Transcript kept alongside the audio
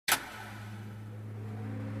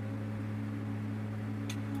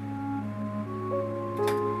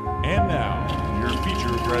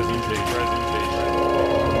Hello,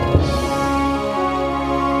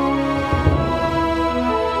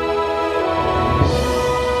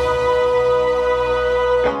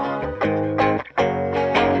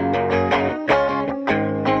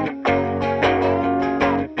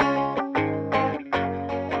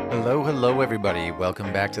 everybody.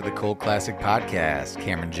 Welcome back to the Cult Classic Podcast.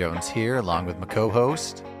 Cameron Jones here, along with my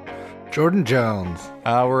co-host, Jordan Jones.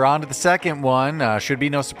 We're on to the second one. Should be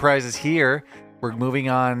no surprises here. We're moving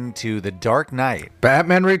on to The Dark Knight.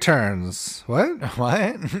 Batman Returns. What?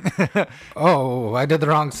 What? Oh, I did the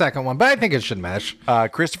wrong second one, but I think it should mesh.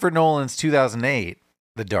 Christopher Nolan's 2008,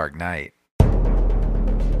 The Dark Knight.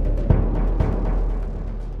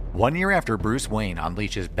 1 year after Bruce Wayne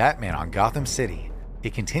unleashes Batman on Gotham City, he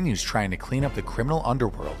continues trying to clean up the criminal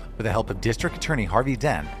underworld with the help of District Attorney Harvey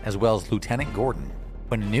Dent as well as Lieutenant Gordon,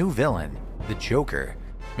 when a new villain, the Joker,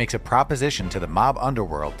 makes a proposition to the mob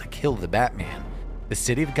underworld to kill the Batman. The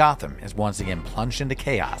city of Gotham is once again plunged into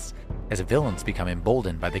chaos as villains become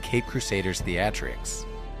emboldened by the Caped Crusaders' theatrics.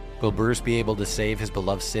 Will Bruce be able to save his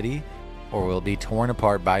beloved city, or will it be torn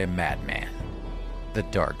apart by a madman? The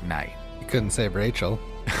Dark Knight. He couldn't save Rachel.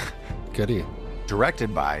 Could he?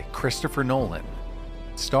 Directed by Christopher Nolan.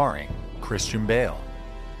 Starring Christian Bale,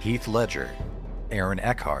 Heath Ledger, Aaron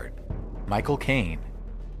Eckhart, Michael Caine,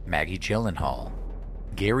 Maggie Gyllenhaal,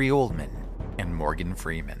 Gary Oldman, and Morgan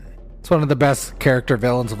Freeman. It's one of the best character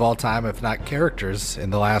villains of all time, if not characters, in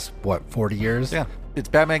the last, 40 years? Yeah, it's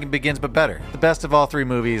Batman Begins, but better. The best of all three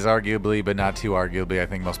movies, arguably, but not too arguably. I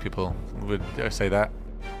think most people would say that.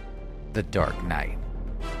 The Dark Knight.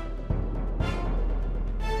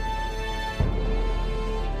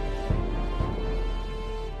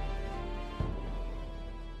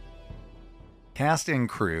 Cast and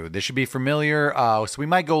crew. This should be familiar, so we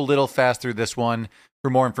might go a little fast through this one for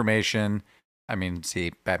more information. I mean,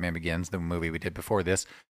 see, Batman Begins, the movie we did before this.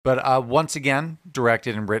 But once again,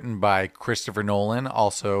 directed and written by Christopher Nolan,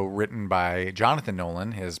 also written by Jonathan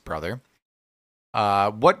Nolan, his brother.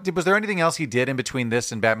 Was there anything else he did in between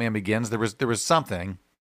this and Batman Begins? There was something.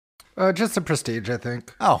 Just The Prestige, I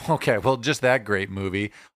think. Oh, okay. Well, just that great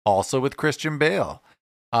movie. Also with Christian Bale.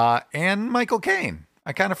 And Michael Caine.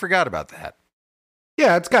 I kind of forgot about that.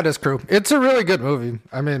 Yeah, it's got his crew. It's a really good movie.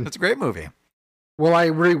 I mean, it's a great movie. Will I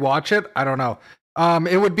rewatch it? I don't know.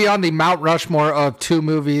 It would be on the Mount Rushmore of two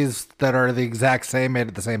movies that are the exact same, made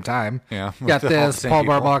at the same time. Yeah. Got this, Paul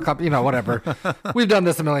Barbar, whatever. We've done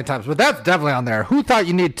this a million times, but that's definitely on there. Who thought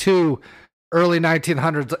you need two early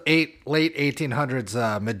 1900s, late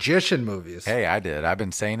 1800s magician movies? Hey, I did. I've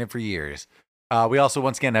been saying it for years. We also,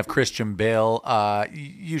 once again, have Christian Bale.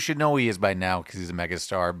 You should know who he is by now because he's a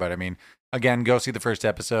megastar, but I mean, again, go see the first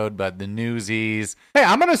episode, but the Newsies. Hey,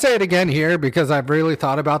 I'm going to say it again here because I've really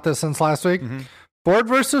thought about this since last week. Mm-hmm. Ford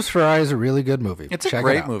versus Ferrari is a really good movie. It's a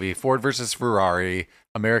great movie. Ford versus Ferrari,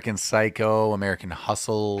 American Psycho, American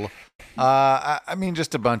Hustle. I mean,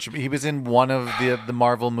 just a bunch of. He was in one of the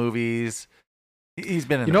Marvel movies. He's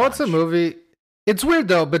been in. You know what's a movie? It's weird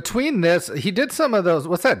though. Between this, he did some of those.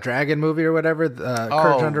 What's that Dragon movie or whatever?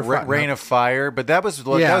 Courage Under Fire, Reign of Fire. But that was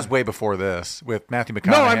way before this with Matthew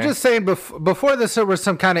McConaughey. No, I'm just saying before this, there was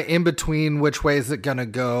some kind of in between. Which way is it gonna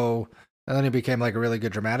go? And then he became like a really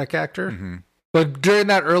good dramatic actor. Mm-hmm. But during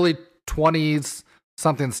that early 20s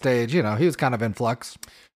something stage, he was kind of in flux.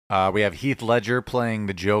 We have Heath Ledger playing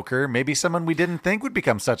the Joker. Maybe someone we didn't think would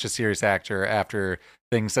become such a serious actor after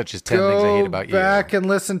things such as 10 Things I Hate About You. Go back and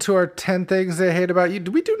listen to our 10 Things I Hate About You.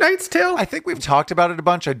 Did we do Knight's Tale? I think we've talked about it a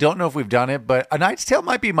bunch. I don't know if we've done it, but A Knight's Tale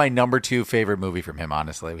might be my number 2 favorite movie from him,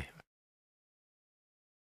 honestly.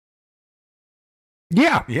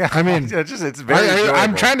 Yeah. I mean, it's very enjoyable.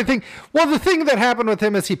 I'm trying to think. Well, the thing that happened with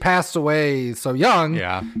him is he passed away so young.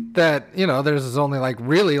 Yeah. That, there's only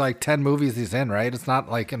really 10 movies he's in, right? It's not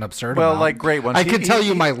like an absurd amount. Like great ones. I can tell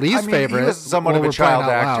you my least favorite. He was somewhat of a child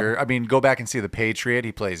actor. I mean, go back and see The Patriot.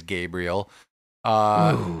 He plays Gabriel.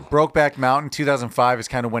 Brokeback Mountain 2005 is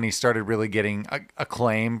kind of when he started really getting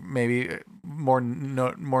acclaim, maybe more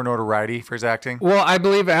notoriety for his acting. Well, I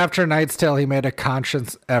believe after Knight's Tale, he made a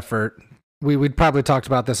conscious effort. We'd probably talked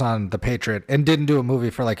about this on The Patriot and didn't do a movie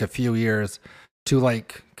for a few years to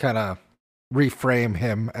kind of reframe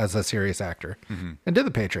him as a serious actor, mm-hmm. and did The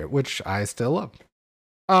Patriot, which I still love.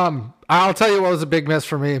 I'll tell you what was a big miss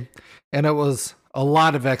for me, and it was a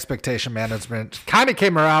lot of expectation management. Kind of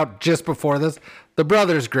came around just before this. The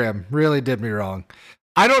Brothers Grimm really did me wrong.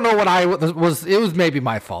 I don't know what it was maybe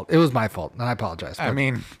my fault. It was my fault, and I apologize. I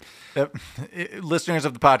mean, listeners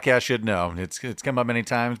of the podcast should know. It's come up many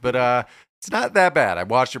times, but it's not that bad. I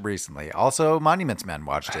watched it recently. Also, Monuments Men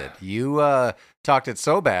watched it. You talked it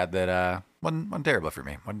so bad that wasn't terrible for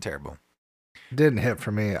me. Wasn't terrible. Didn't hit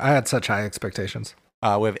for me. I had such high expectations.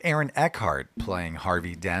 We have Aaron Eckhart playing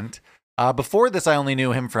Harvey Dent. Before this, I only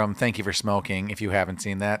knew him from Thank You for Smoking, if you haven't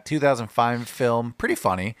seen that. 2005 film, pretty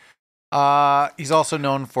funny. He's also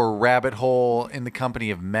known for Rabbit Hole, In the Company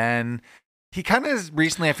of Men. He kind of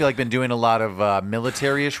recently, I feel like, been doing a lot of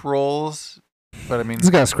military-ish roles. But I mean, He's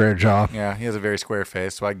got a square jaw. Yeah, he has a very square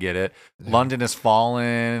face, so I get it. Yeah. London Has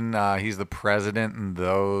Fallen. He's the president in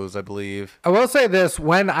those, I believe. I will say this: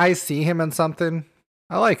 when I see him in something,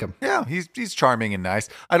 I like him. Yeah, he's charming and nice.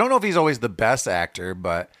 I don't know if he's always the best actor,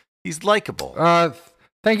 but he's likable.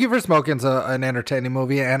 Thank You for Smoking's an entertaining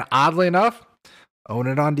movie, and oddly enough, own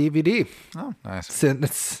it on DVD. Oh, nice.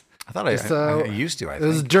 I thought I used to. It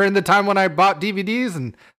was during the time when I bought DVDs,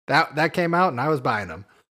 and that came out, and I was buying them.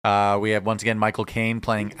 We have, once again, Michael Caine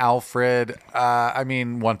playing Alfred.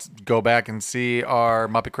 Go back and see our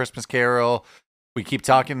Muppet Christmas Carol. We keep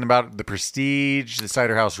talking about The Prestige, The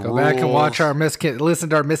Cider House Rules. Go back and watch listen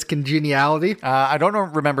to our Miscongeniality. I don't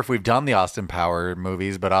remember if we've done the Austin Powers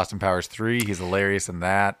movies, but Austin Powers 3, he's hilarious in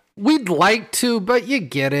that. We'd like to, but you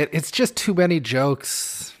get it. It's just too many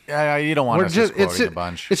jokes. Yeah, you don't want us just quoting a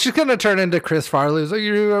bunch. It's just going to turn into Chris Farley's like,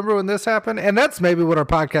 you remember when this happened? And that's maybe what our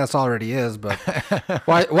podcast already is, but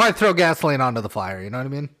why throw gasoline onto the fire? You know what I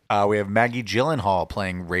mean? We have Maggie Gyllenhaal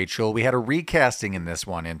playing Rachel. We had a recasting in this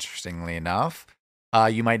one, interestingly enough.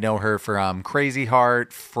 You might know her from Crazy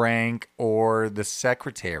Heart, Frank, or The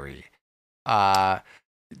Secretary.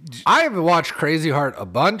 I've watched Crazy Heart a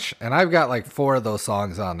bunch, and I've got like 4 of those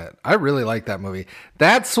songs on it. I really like that movie.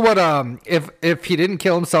 That's what if he didn't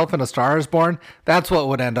kill himself in A Star Is Born, that's what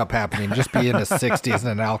would end up happening. Just be in his 60s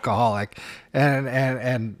and an alcoholic, and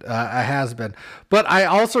a has been. But I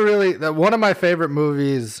also one of my favorite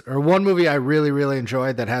movies, or one movie I really really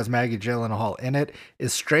enjoyed that has Maggie Gyllenhaal in it,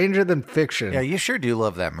 is Stranger Than Fiction. Yeah, you sure do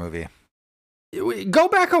love that movie. Go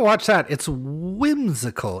back and watch that. It's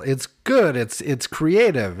whimsical. It's good. It's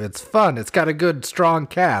creative. It's fun. It's got a good, strong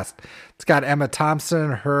cast. It's got Emma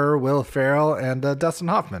Thompson, Will Ferrell, and Dustin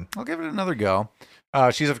Hoffman. I'll give it another go.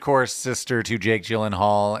 She's, of course, sister to Jake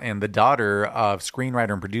Gyllenhaal and the daughter of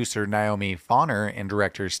screenwriter and producer Naomi Fauner and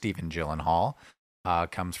director Stephen Gyllenhaal.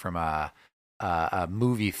 Comes from a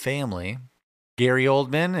movie family. Gary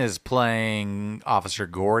Oldman is playing Officer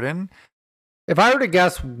Gordon. If I were to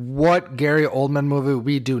guess what Gary Oldman movie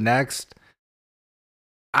we do next,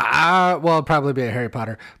 it'd probably be a Harry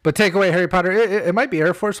Potter. But take away Harry Potter, it might be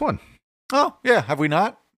Air Force One. Oh, yeah. Have we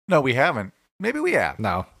not? No, we haven't. Maybe we have.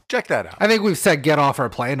 No. Check that out. I think we've said Get Off Our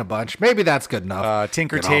Plane a bunch. Maybe that's good enough.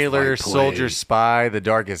 Tinker Tailor, Soldier Spy, The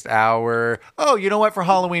Darkest Hour. Oh, you know what? For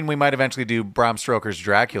Halloween, we might eventually do Bram Stoker's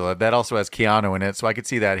Dracula. That also has Keanu in it, so I could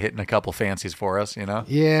see that hitting a couple fancies for us, you know?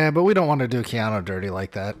 Yeah, but we don't want to do Keanu dirty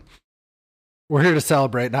like that. We're here to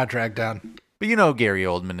celebrate, not drag down. But you know Gary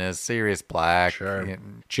Oldman is Sirius Black, sure.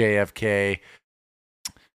 JFK.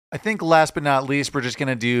 I think last but not least, we're just going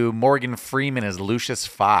to do Morgan Freeman as Lucius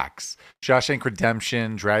Fox. Shawshank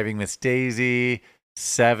Redemption, Driving Miss Daisy,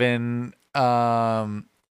 Seven,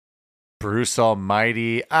 Bruce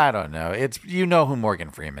Almighty. I don't know. You know who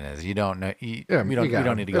Morgan Freeman is. You don't know. You don't need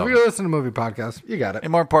to go. If you listen to movie podcasts, you got it.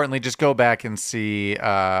 And more importantly, just go back and see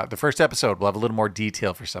the first episode. We'll have a little more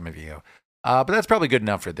detail for some of you. But that's probably good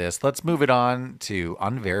enough for this. Let's move it on to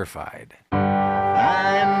Unverified. Unverified.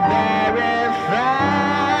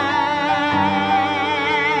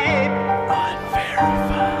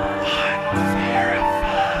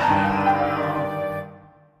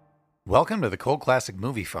 Welcome to the Cold Classic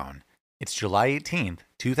Movie Phone. It's July 18th,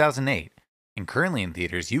 2008, and currently in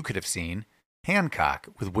theaters you could have seen Hancock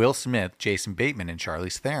with Will Smith, Jason Bateman, and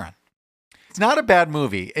Charlize Theron. It's not a bad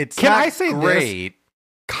movie. It's Can not I say great. This?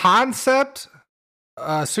 Concept,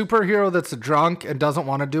 superhero that's drunk and doesn't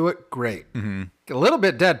want to do it, great. Mm-hmm. A little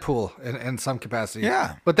bit Deadpool in some capacity.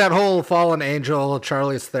 Yeah. But that whole fallen angel,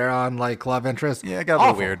 Charlize Theron, like love interest. Yeah, it got a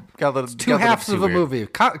little weird. It's two halves of a movie.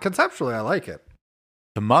 Conceptually, I like it.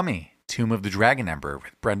 The Mummy, Tomb of the Dragon Emperor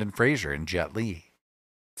with Brendan Fraser and Jet Li.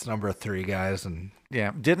 It's number 3, guys. And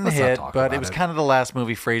yeah, didn't hit, but it was kind of the last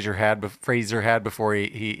movie Fraser had before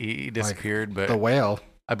he disappeared. But The Whale.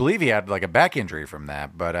 I believe he had like a back injury from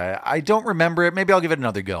that, but I don't remember it. Maybe I'll give it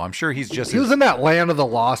another go. I'm sure he was in that Land of the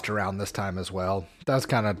Lost around this time as well. That was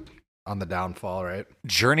kind of on the downfall, right?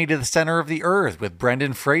 Journey to the Center of the Earth with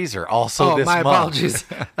Brendan Fraser. Also this month. Apologies.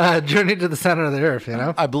 Journey to the Center of the Earth, you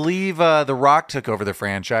know? I believe The Rock took over the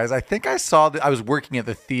franchise. I think I was working at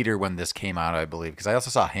the theater when this came out, I believe, because I also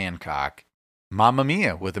saw Hancock. Mamma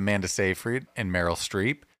Mia with Amanda Seyfried and Meryl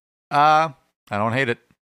Streep. I don't hate it.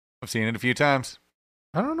 I've seen it a few times.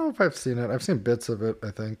 I don't know if I've seen it. I've seen bits of it,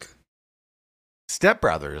 I think. Step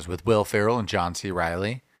Brothers with Will Ferrell and John C.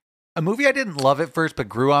 Reilly. A movie I didn't love at first, but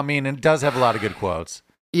grew on me, and it does have a lot of good quotes.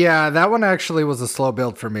 Yeah, that one actually was a slow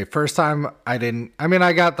build for me. First time, I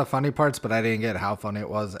got the funny parts, but I didn't get how funny it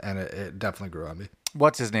was, and it definitely grew on me.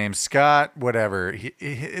 What's his name? Scott, whatever.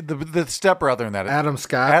 The stepbrother in that. Adam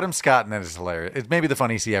Scott. Adam Scott, and that is hilarious. It's maybe the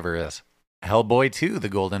funniest he ever is. Hellboy 2, The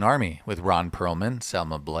Golden Army, with Ron Perlman,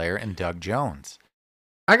 Selma Blair, and Doug Jones.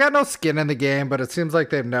 I got no skin in the game, but it seems like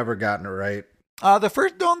they've never gotten it right. The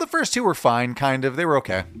first two were fine, kind of. They were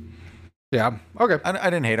okay. Yeah, okay. I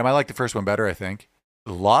didn't hate them. I liked the first one better, I think.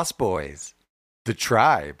 Lost Boys, The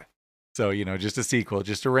Tribe. So, just a sequel,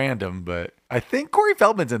 just a random, but I think Corey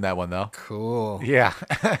Feldman's in that one, though. Cool. Yeah.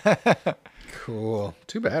 Cool.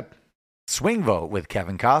 Too bad. Swing Vote with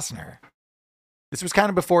Kevin Costner. This was kind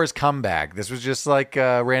of before his comeback. This was just like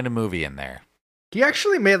a random movie in there. He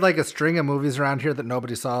actually made like a string of movies around here that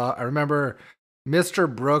nobody saw. I remember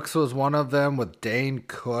Mr. Brooks was one of them with Dane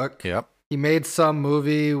Cook. Yep. He made some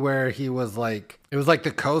movie where he was like, it was like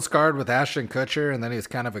the Coast Guard with Ashton Kutcher, and then he was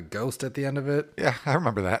kind of a ghost at the end of it. Yeah, I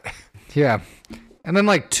remember that. Yeah. And then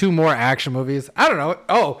like 2 more action movies. I don't know.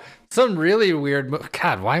 Oh, some really weird.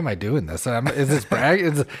 God, why am I doing this? Is this brag?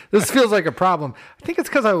 This feels like a problem. I think it's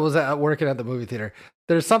because I was working at the movie theater.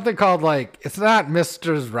 There's something called like, it's not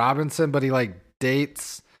Mr. Robinson, but he like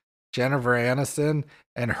dates Jennifer Aniston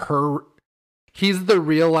and he's the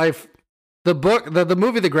real life. The book, the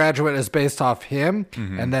movie The Graduate is based off him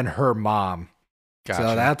and then her mom. Gotcha.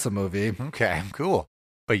 So that's a movie. Okay, cool.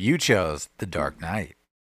 But you chose The Dark Knight.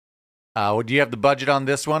 Do you have the budget on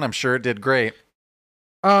this one? I'm sure it did great.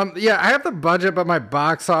 Yeah, I have the budget, but my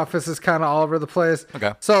box office is kind of all over the place.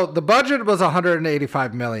 Okay. So the budget was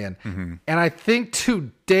 $185 million. And I think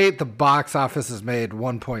to date, the box office has made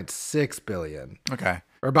 $1.6 billion. Okay.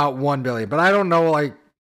 Or about $1 billion. But I don't know, like,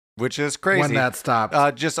 which is crazy. When that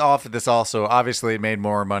stopped. Just off of this also, obviously it made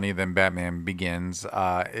more money than Batman Begins.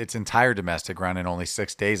 Its entire domestic run in only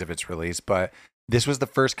 6 days of its release, but this was the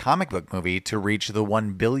first comic book movie to reach the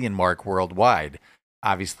 1 billion mark worldwide.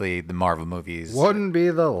 Obviously, the Marvel movies wouldn't be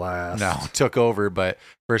the last. No, took over, but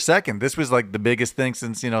for a second, this was like the biggest thing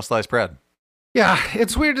since, sliced bread. Yeah,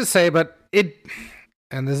 it's weird to say, but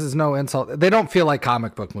and this is no insult, they don't feel like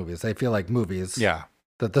comic book movies. They feel like movies. Yeah.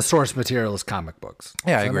 That the source material is comic books.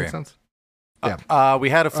 Yeah, Does I agree. That make sense? Yeah.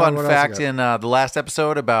 We had a fun fact in the last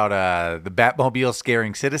episode about the Batmobile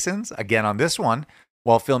scaring citizens. Again, on this one,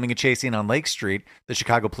 while filming a chase scene on Lake Street, the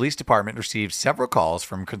Chicago Police Department received several calls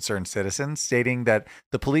from concerned citizens stating that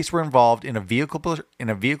the police were involved in a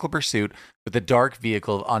vehicle pursuit with a dark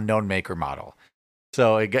vehicle of unknown make or model.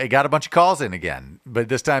 So it got a bunch of calls in again, but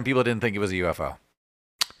this time people didn't think it was a UFO.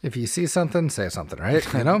 If you see something, say something, right?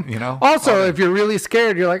 You know. Also, if you're really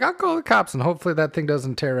scared, you're like, I'll call the cops, and hopefully that thing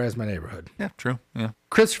doesn't terrorize my neighborhood. Yeah, true. Yeah.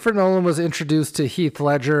 Christopher Nolan was introduced to Heath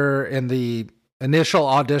Ledger in the initial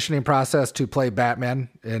auditioning process to play Batman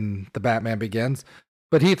in The Batman Begins,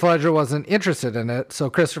 but Heath Ledger wasn't interested in it. So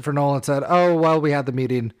Christopher Nolan said, "Oh, well, we had the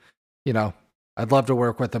meeting. I'd love to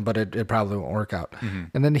work with him, but it probably won't work out."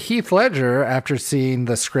 And then Heath Ledger, after seeing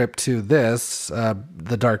the script to this,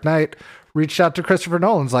 The Dark Knight, reached out to Christopher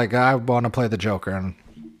Nolan's like, I want to play the Joker, and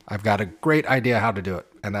I've got a great idea how to do it.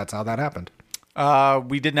 And that's how that happened.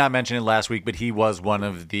 We did not mention it last week, but he was one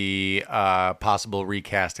of the possible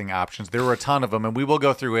recasting options. There were a ton of them, and we will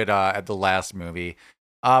go through it at the last movie.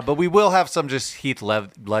 But we will have some just Heath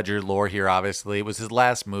Ledger lore here, obviously. It was his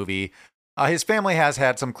last movie. His family has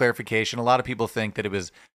had some clarification. A lot of people think that it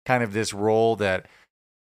was kind of this role that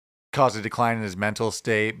caused a decline in his mental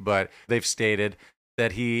state, but they've stated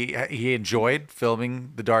that he enjoyed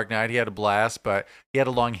filming The Dark Knight. He had a blast, but he had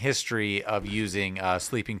a long history of using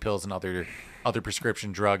sleeping pills and other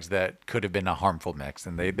prescription drugs that could have been a harmful mix,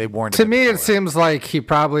 and they warned him. To me, it seems like he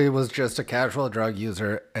probably was just a casual drug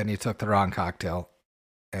user, and he took the wrong cocktail,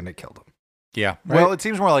 and it killed him. Yeah. Right? Well, it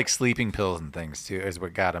seems more like sleeping pills and things, too, is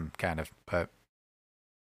what got him, kind of. But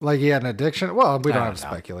like he had an addiction? Well, we don't have to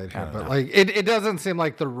speculate here, but like it doesn't seem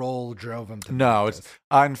like the role drove him to. No, it's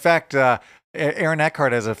in fact, Aaron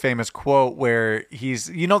Eckhart has a famous quote where he's,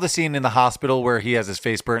 the scene in the hospital where he has his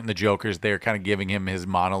face burnt and the Joker's there, kind of giving him his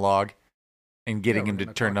monologue and getting him to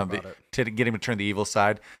turn on get him to turn the evil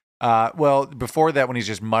side. Well, before that, when he's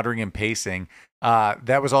just muttering and pacing,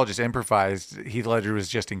 that was all just improvised. Heath Ledger was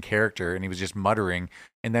just in character, and he was just muttering.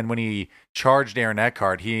 And then when he charged Aaron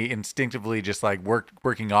Eckhart, he instinctively just like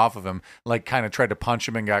working off of him, like kind of tried to punch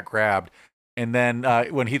him and got grabbed. And then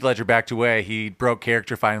when Heath Ledger backed away, he broke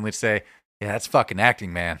character finally to say, "Yeah, that's fucking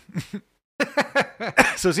acting, man."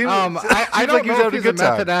 So it seems, I don't know if he's a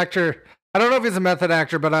method actor. I don't know if he's a method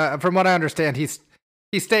actor, but from what I understand,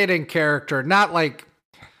 he stayed in character, not like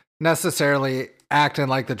necessarily acting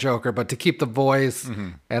like the Joker, but to keep the voice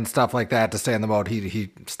and stuff like that, to stay in the mode,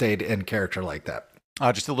 he stayed in character like that.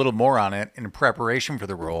 Just a little more on it. In preparation for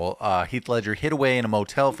the role, Heath Ledger hid away in a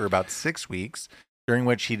motel for about 6 weeks, during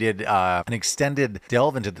which he did an extended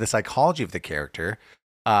delve into the psychology of the character.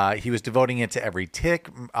 He was devoting it to every tick,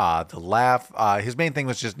 the laugh. His main thing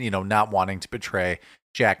was just, not wanting to betray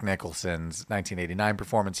Jack Nicholson's 1989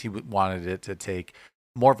 performance. He wanted it to take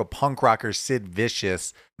more of a punk rocker, Sid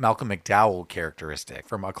Vicious, Malcolm McDowell characteristic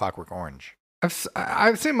from A Clockwork Orange.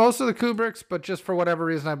 I've seen most of the Kubricks, but just for whatever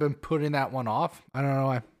reason, I've been putting that one off. I don't know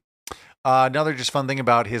why. Another just fun thing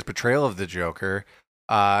about his portrayal of the Joker,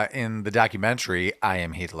 in the documentary, I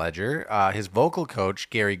Am Heath Ledger, his vocal coach,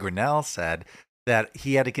 Gary Grinnell, said that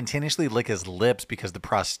he had to continuously lick his lips because the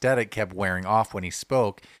prosthetic kept wearing off when he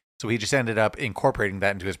spoke. So he just ended up incorporating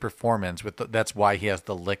that into his performance. That's why he has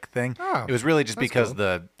the lick thing. Oh, it was really just because cool.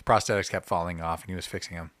 the prosthetics kept falling off and he was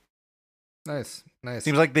fixing them. Nice.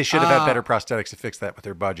 Seems like they should have had better prosthetics to fix that with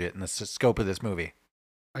their budget and the scope of this movie.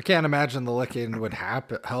 I can't imagine the licking would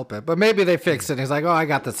help it, but maybe they fixed it. He's like, I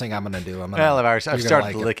got this thing I'm going to do. I've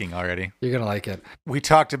started licking already. You're going to like it. We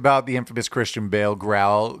talked about the infamous Christian Bale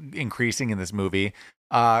growl increasing in this movie.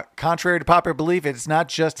 Contrary to popular belief, it's not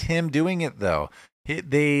just him doing it, though.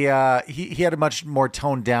 He had a much more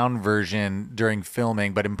toned down version during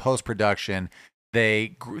filming, but in post-production,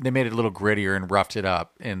 they made it a little grittier and roughed it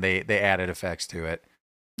up, and they added effects to it.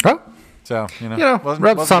 Oh, so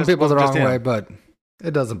rubs some people the wrong way, but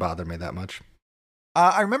it doesn't bother me that much.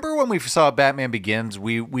 I remember when we saw Batman Begins,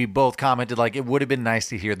 we both commented like it would have been nice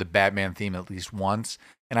to hear the Batman theme at least once,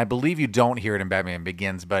 and I believe you don't hear it in Batman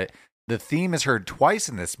Begins, but the theme is heard twice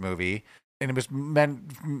in this movie, and it was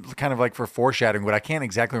meant kind of like for foreshadowing, but I can't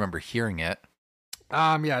exactly remember hearing it.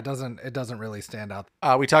 Yeah, it doesn't really stand out.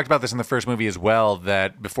 We talked about this in the first movie as well,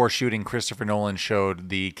 that before shooting, Christopher Nolan showed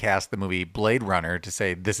the cast of the movie Blade Runner to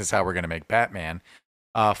say, this is how we're going to make Batman.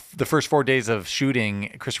 The first 4 days of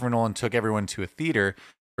shooting, Christopher Nolan took everyone to a theater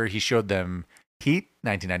where he showed them Heat,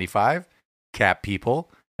 1995, Cat People,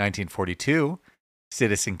 1942,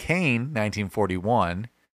 Citizen Kane, 1941,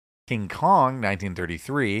 King Kong,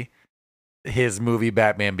 1933, his movie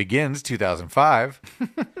Batman Begins, 2005,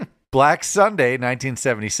 Black Sunday,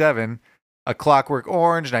 1977, A Clockwork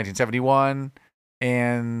Orange, 1971,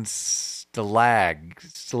 and Stalag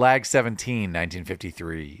 17,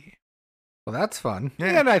 1953. Well, that's fun.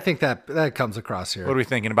 Yeah. And I think that comes across here. What are we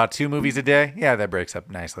thinking? About 2 movies a day? Yeah, that breaks up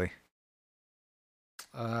nicely.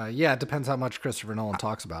 Yeah, it depends how much Christopher Nolan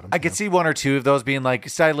talks about him. I could see 1 or 2 of those being like,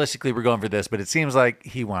 stylistically, we're going for this, but it seems like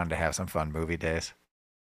he wanted to have some fun movie days.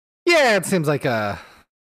 Yeah, it seems like a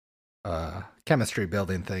chemistry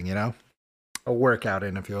building thing, a workout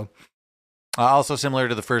in, if you will. Also similar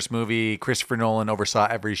to the first movie, Christopher Nolan oversaw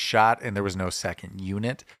every shot and there was no second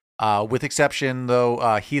unit. With exception,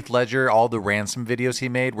 though, Heath Ledger, all the ransom videos he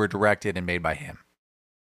made were directed and made by him.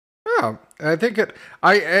 Oh, I think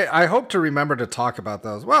I hope to remember to talk about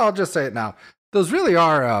those. Well, I'll just say it now. Those really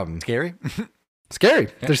are scary. Scary.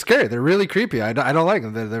 Yeah. They're scary. They're really creepy. I don't like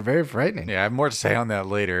them. They're very frightening. Yeah, I have more to say on that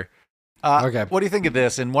later. Okay. What do you think of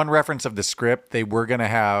this? In one reference of the script, they were going to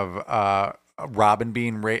have Robin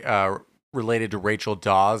being related to Rachel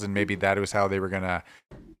Dawes, and maybe that was how they were going to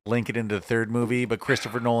link it into the third movie, but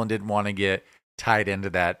Christopher Nolan didn't want to get tied into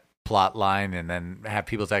that plot line and then have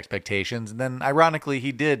people's expectations. And then, ironically,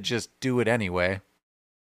 he did just do it anyway.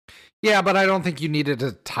 Yeah, but I don't think you needed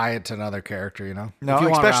to tie it to another character, No,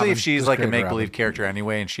 especially if she's like a make-believe character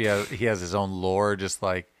anyway, and he has his own lore, just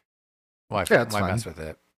like, why mess with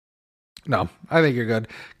it? No, I think you're good.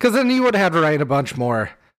 Because then you would have to write a bunch more.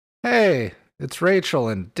 Hey, it's Rachel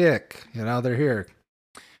and Dick. They're here.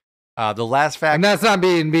 The last fact... And that's not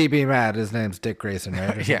being mad. His name's Dick Grayson,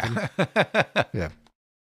 right? Yeah. Yeah.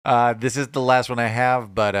 This is the last one I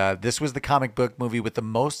have, but this was the comic book movie with the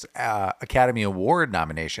most Academy Award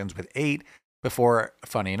nominations with 8 before,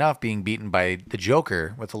 funny enough, being beaten by the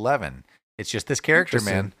Joker with 11. It's just this character,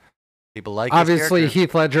 man. People like obviously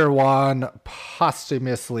Heath Ledger won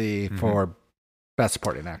posthumously for Best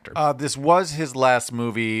Supporting Actor. This was his last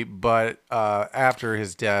movie, but after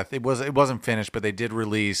his death, it wasn't finished, but they did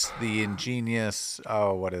release the ingenious.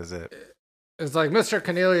 Oh, what is it? It's like Mr.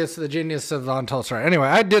 Cornelius, the Genius of the Untold Story. Anyway,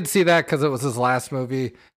 I did see that because it was his last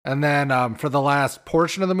movie, and then for the last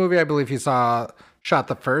portion of the movie, I believe he shot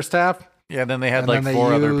the first half. Yeah, then they had like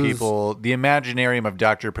 4 other people. The Imaginarium of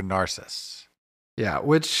Dr. Panarsis. Yeah,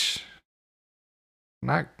 which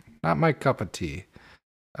not my cup of tea.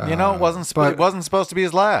 It wasn't supposed to be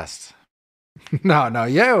his last. No,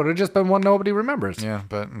 yeah, it would have just been one nobody remembers. Yeah,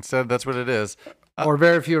 but instead that's what it is. Or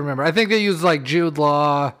very few remember. I think they used like Jude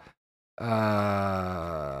Law,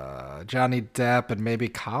 Johnny Depp and maybe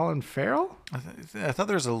Colin Farrell. I thought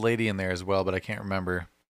there was a lady in there as well, but I can't remember.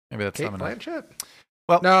 Maybe that's Cate something else. Blanchett.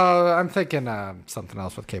 Well, no, I'm thinking something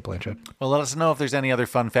else with Cate Blanchett. Well, let us know if there's any other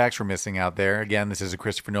fun facts we're missing out there. Again, this is a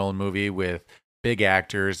Christopher Nolan movie with big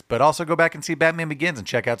actors, but also go back and see Batman Begins and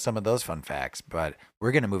check out some of those fun facts. But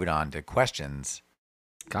we're going to move it on to questions,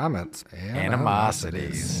 comments,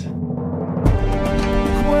 animosities.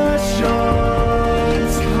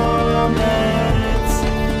 Questions, comments,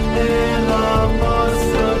 animosity.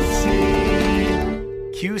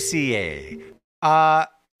 QCA.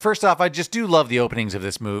 First off, I just do love the openings of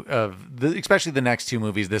this movie, especially the next two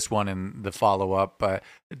movies, this one and the follow-up. But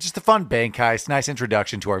just a fun bank heist, nice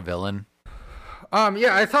introduction to our villain.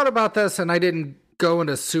 Yeah, I thought about this and I didn't go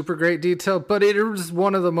into super great detail, but it is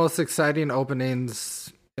one of the most exciting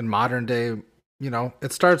openings in modern day. You know,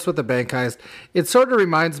 it starts with the bank heist. It sort of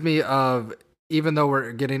reminds me of, even though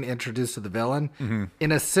we're getting introduced to the villain,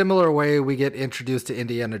 in a similar way we get introduced to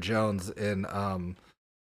Indiana Jones in,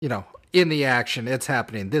 in the action. It's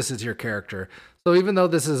happening. This is your character. So even though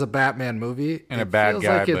this is a Batman movie, and a bad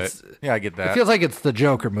guy, like but yeah, I get that. It feels like it's the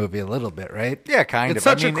Joker movie a little bit, right? Yeah, kind of. It's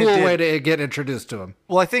such a cool way to get introduced to him.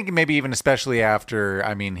 Well, I think maybe even especially after,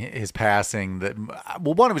 his passing,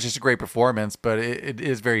 one, it was just a great performance, but it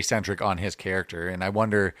is very centric on his character. And I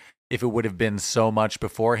wonder if it would have been so much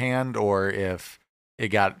beforehand or if it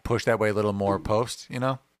got pushed that way a little more post,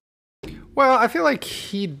 Well, I feel like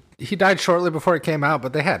he died shortly before it came out,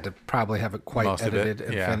 but they had to probably have it quite Most edited of it,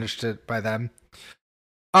 and yeah. finished it by then.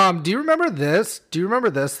 Do you remember this? Do you remember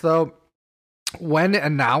this though? When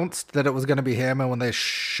announced that it was going to be him, and when they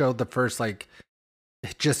showed the first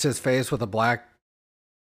just his face with a black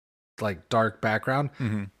dark background,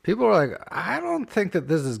 people were like, "I don't think that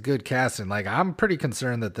this is good casting." I'm pretty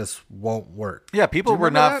concerned that this won't work. Yeah, people were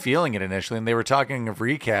remember not that? feeling it initially, and they were talking of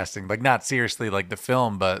recasting, not seriously like the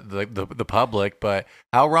film, but the public. But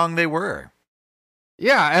how wrong they were.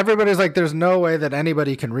 Yeah, everybody's like, there's no way that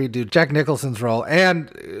anybody can redo Jack Nicholson's role.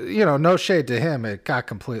 And, no shade to him. It got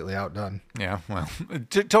completely outdone. Yeah, well,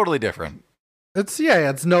 totally different.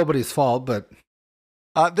 It's nobody's fault, but...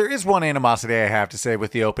 there is one animosity I have to say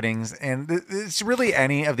with the openings, and it's really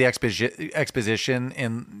any of the exposition,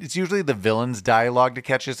 and it's usually the villain's dialogue to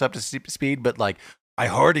catch us up to speed, but I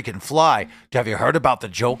heard he can fly. Have you heard about the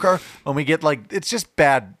Joker? When we get it's just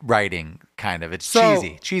bad writing, kind of. It's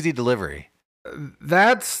cheesy delivery.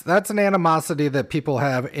 That's an animosity that people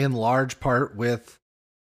have in large part with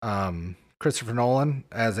Christopher Nolan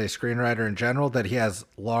as a screenwriter in general, that he has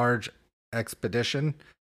large expedition.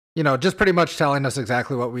 Just pretty much telling us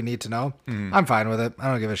exactly what we need to know. I'm fine with it.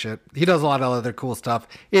 I don't give a shit. He does a lot of other cool stuff.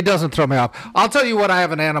 It doesn't throw me off. I'll tell you what I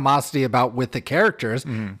have an animosity about with the characters.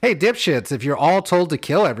 Hey, dipshits, if you're all told to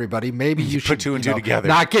kill everybody, maybe you should put two and two together.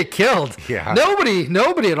 Not get killed. Yeah.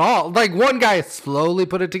 Nobody at all. One guy slowly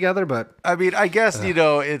put it together, but... I guess,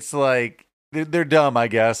 it's they're dumb, I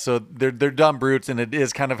guess. So they're dumb brutes, and it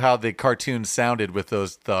is kind of how the cartoon sounded with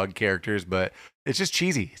those thug characters, but it's just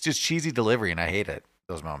cheesy. It's just cheesy delivery, and I hate it.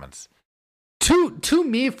 Those moments. To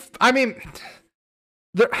me,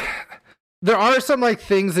 there are some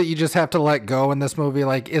things that you just have to let go in this movie.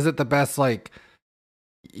 Is it the best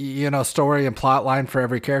story and plot line for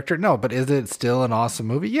every character? No, but is it still an awesome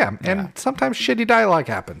movie? Yeah. And sometimes shitty dialogue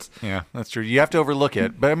happens. Yeah, that's true. You have to overlook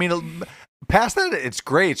it. But past that, it's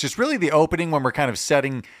great. It's just really the opening when we're kind of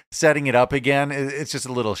setting it up again. It's just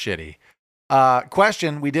a little shitty.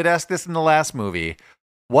 Question, we did ask this in the last movie.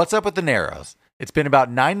 What's up with the Narrows? It's been about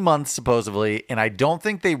 9 months, supposedly, and I don't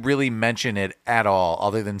think they really mention it at all,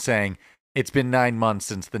 other than saying it's been 9 months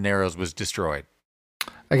since the Narrows was destroyed.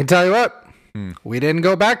 I can tell you what, we didn't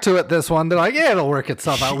go back to it this one. They're like, yeah, it'll work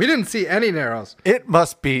itself out. We didn't see any Narrows. It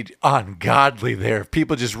must be ungodly there.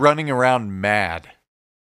 People just running around mad.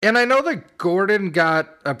 And I know that Gordon got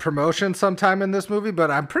a promotion sometime in this movie, but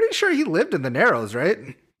I'm pretty sure he lived in the Narrows,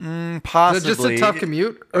 right? Possibly. Just a tough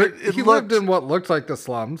commute? Or he lived in what looked like the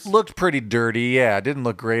slums. Looked pretty dirty, yeah. It didn't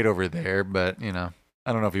look great over there, but, I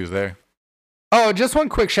don't know if he was there. Oh, just one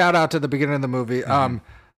quick shout out to the beginning of the movie. I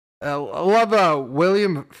love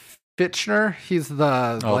William Fichtner. He's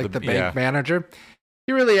the bank manager.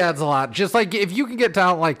 He really adds a lot. Just if you can get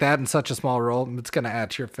talent like that in such a small role, it's going to add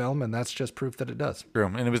to your film, and that's just proof that it does. True.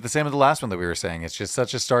 And it was the same with the last one that we were saying. It's just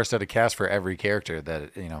such a star-studded cast for every character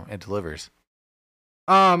that, it delivers.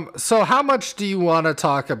 So how much do you want to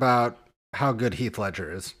talk about how good Heath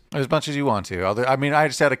Ledger is? As much as you want to. I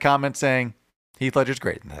just had a comment saying Heath Ledger's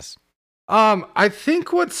great in this. I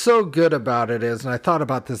think what's so good about it is, and I thought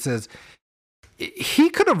about this, is he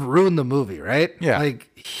could have ruined the movie, right? Yeah.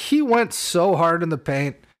 He went so hard in the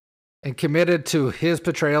paint and committed to his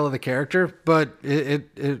portrayal of the character, but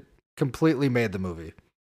it completely made the movie.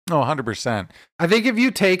 Oh, 100%. I think if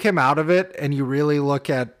you take him out of it and you really look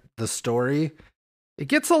at the story, it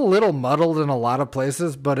gets a little muddled in a lot of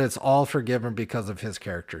places, but it's all forgiven because of his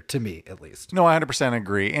character, to me at least. No, I 100%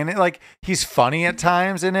 agree. And he's funny at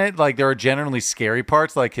times in it. Like there are generally scary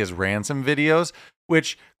parts, like his ransom videos.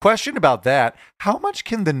 Which, question about that, how much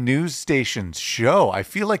can the news stations show? I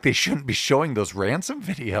feel like they shouldn't be showing those ransom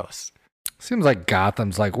videos. Seems like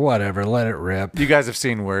Gotham's like, whatever, let it rip. You guys have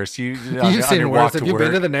seen worse. You've seen worse. Have you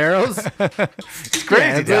been to the Narrows? It's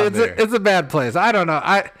crazy down there. It's a bad place. I don't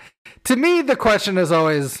know. To me, the question is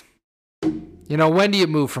always, when do you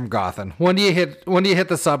move from Gotham? When do you hit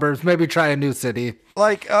the suburbs? Maybe try a new city.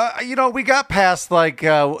 We got past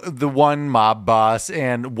the one mob boss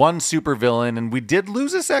and one supervillain, and we did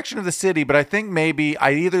lose a section of the city, but I think maybe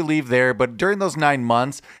I either leave there, but during those 9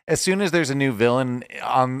 months, as soon as there's a new villain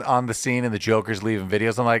on the scene and the Joker's leaving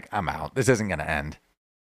videos, I'm like, I'm out. This isn't going to end.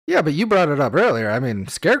 Yeah, but you brought it up earlier. I mean,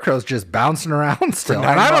 Scarecrow's just bouncing around still,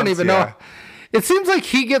 and I don't even know. It seems like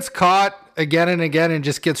he gets caught again and again and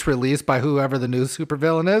just gets released by whoever the new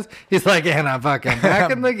supervillain is. He's like, and I'm fucking back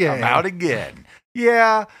in the game. I'm out again.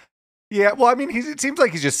 Yeah. Well, I mean, it seems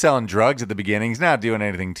like he's just selling drugs at the beginning. He's not doing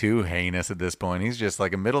anything too heinous at this point. He's just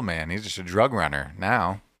like a middleman. He's just a drug runner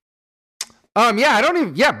now.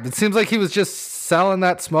 It seems like he was just selling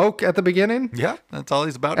that smoke at the beginning. Yeah, that's all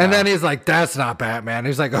he's about. And then he's like, that's not Batman.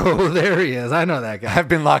 He's like, oh, there he is. I know that guy. I've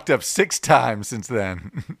been locked up 6 times since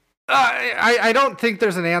then. I don't think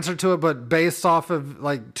there's an answer to it, but based off of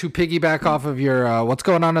to piggyback off of your what's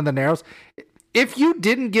going on in the Narrows, if you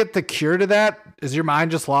didn't get the cure to that, is your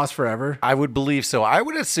mind just lost forever? I would believe so. I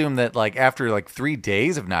would assume that after 3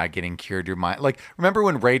 days of not getting cured, your mind remember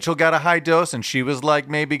when Rachel got a high dose and she was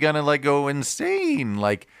maybe gonna go insane?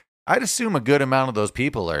 I'd assume a good amount of those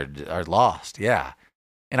people are lost. Yeah.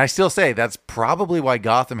 And I still say that's probably why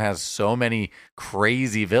Gotham has so many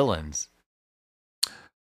crazy villains.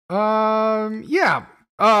 Yeah.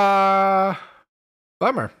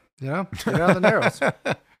 Bummer. Get out of the Narrows.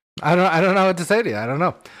 I don't know what to say to you. I don't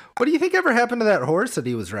know. What do you think ever happened to that horse that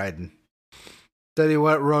he was riding? That he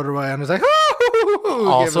rode away and was like,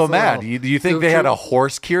 also mad. Do you think they had a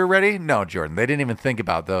horse cure ready? No, Jordan. They didn't even think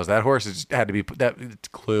about those. That horse just had to be it's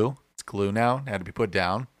Clue. It's Clue now. It had to be put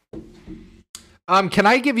down. Can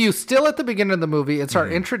I give you, still at the beginning of the movie, it's our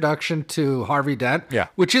introduction to Harvey Dent,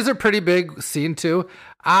 which is a pretty big scene too.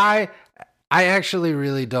 I actually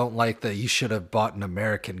really don't like that you should have bought an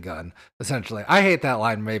American gun, essentially. I hate that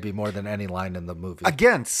line maybe more than any line in the movie.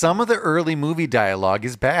 Again, some of the early movie dialogue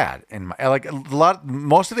is bad. And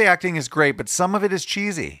most of the acting is great, but some of it is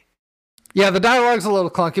cheesy. Yeah, the dialogue's a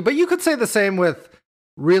little clunky, but you could say the same with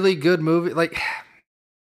really good movie.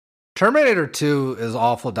 Terminator 2 is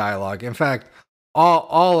awful dialogue. In fact,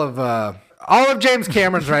 all of James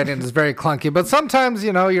Cameron's writing is very clunky, but sometimes,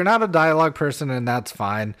 you're not a dialogue person and that's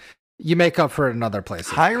fine. You make up for it in other places.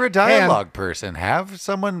 Hire a dialogue person. Have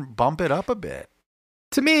someone bump it up a bit.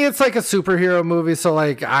 To me, it's like a superhero movie, so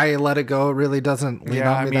I Let It Go really doesn't lean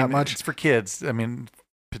on me that much. It's for kids. I mean,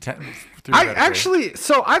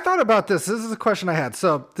 so I thought about this. This is a question I had.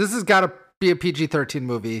 So this has got to be a PG-13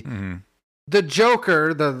 movie. Mm-hmm. The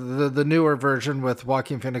Joker, the newer version with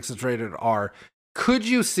Joaquin Phoenix, is rated R. Could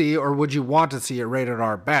you see, or would you want to see a rated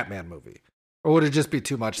R Batman movie? Or would it just be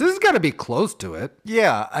too much? This has got to be close to it.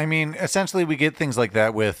 Yeah, I mean, essentially we get things like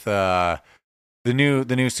that with the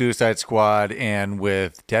new Suicide Squad and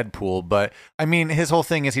with Deadpool. But I mean, his whole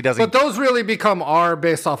thing is he doesn't. But those really become R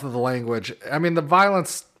based off of the language. I mean, the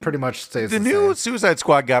violence pretty much stays the same. The new Suicide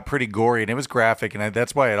Squad got pretty gory and it was graphic, and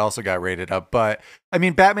that's why it also got rated up. But I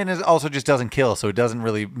mean, Batman also just doesn't kill, so it doesn't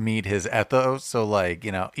really meet his ethos. So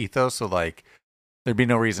ethos. So there'd be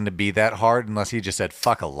no reason to be that hard unless he just said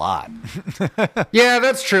fuck a lot. Yeah,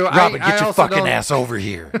 that's true. Robin, get your fucking ass over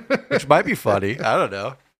here. Which might be funny. I don't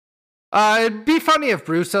know. It'd be funny if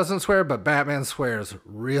Bruce doesn't swear, but Batman swears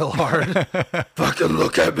real hard. Fucking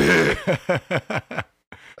look at me.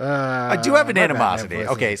 I do have an animosity.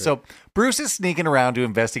 Okay, so Bruce is sneaking around to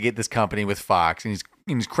investigate this company with Fox, and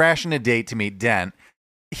he's crashing a date to meet Dent.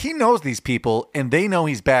 He knows these people, and they know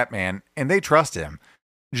he's Batman, and they trust him.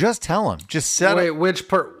 Just tell him. Just set Wait, which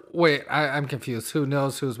part? Wait, I'm confused. Who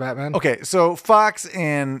knows who's Batman? Okay, so Fox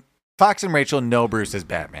and Rachel know Bruce is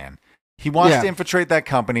Batman. He wants to infiltrate that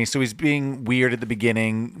company, so he's being weird at the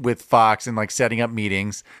beginning with Fox and setting up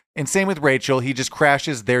meetings. And same with Rachel. He just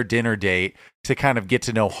crashes their dinner date to kind of get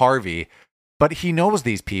to know Harvey. But he knows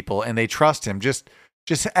these people and they trust him. Just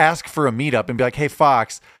ask for a meetup and be like, hey,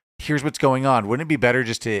 Fox, here's what's going on. Wouldn't it be better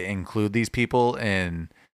just to include these people in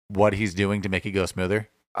what he's doing to make it go smoother?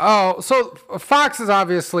 Oh, so Fox is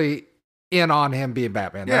obviously in on him being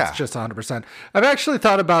Batman. Yeah. That's just 100%. I've actually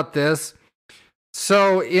thought about this.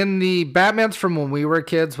 So in the Batmans from when we were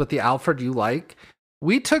kids with the Alfred you like,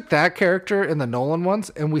 we took that character in the Nolan ones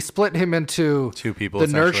and we split him into two people, the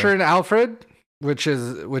nurture and Alfred, which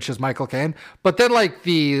is Michael Caine. But then like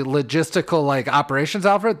the logistical like operations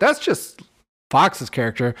Alfred, that's just Fox's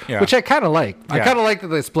character, which I kind of like. I kind of like that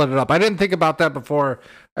they split it up. I didn't think about that before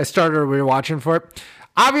I started rewatching for it.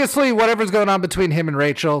 Obviously, whatever's going on between him and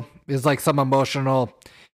Rachel is like some emotional.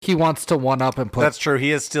 He wants to one up and put. That's true.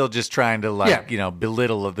 He is still just trying to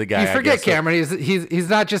belittle of the guy. You forget Cameron. He's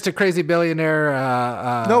not just a crazy billionaire.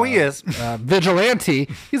 No, he is vigilante.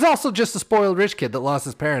 He's also just a spoiled rich kid that lost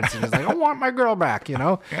his parents and he's like, I want my girl back. You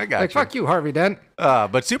know, I got like fuck you, Harvey Dent.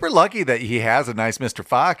 But super lucky that he has a nice Mr.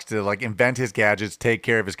 Fox to like invent his gadgets, take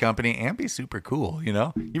care of his company, and be super cool. You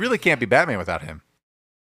know, you really can't be Batman without him.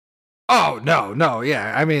 Oh no,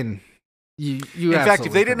 yeah. I mean. You in fact,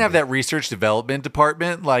 if they didn't have that research development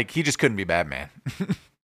department, like he just couldn't be Batman.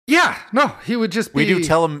 Yeah, no, he would just be. We do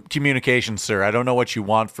telecommunications, sir. I don't know what you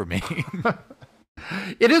want from me.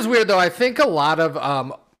 It is weird though. I think a lot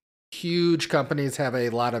of huge companies have a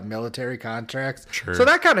lot of military contracts, so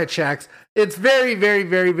that kind of checks. It's very, very,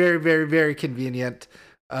 very, very, very, very convenient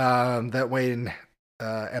that Wayne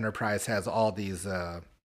Enterprise has all these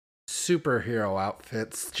superhero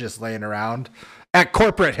outfits just laying around at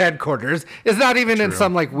corporate headquarters. It's not even in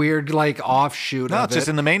some like weird like offshoot. No, it's just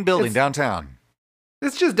in the main building downtown.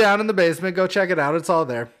 It's just down in the basement. Go check it out. It's all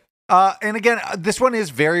there. And again, this one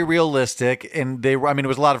is very realistic, and it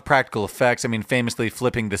was a lot of practical effects. I mean, famously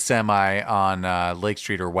flipping the semi on Lake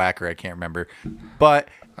Street or Wacker, I can't remember. But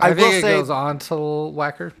I think will it say goes on to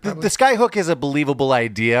Wacker. The skyhook is a believable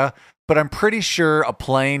idea, but I'm pretty sure a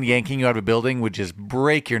plane yanking you out of a building would just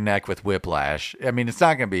break your neck with whiplash. I mean, it's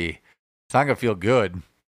not gonna feel good.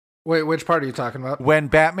 Wait, which part are you talking about? When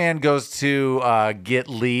Batman goes to get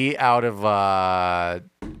Lee out of I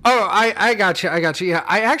got you. Yeah,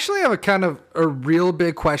 I actually have a real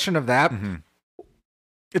big question of that. Mm-hmm.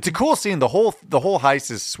 It's a cool scene. The whole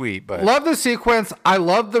heist is sweet, but love the sequence. I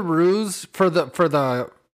love the ruse for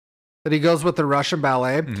the that he goes with the Russian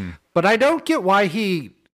ballet, but I don't get why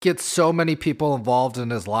he gets so many people involved in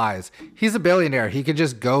his lies. He's a billionaire. He can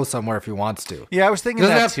just go somewhere if he wants to. Yeah, I was thinking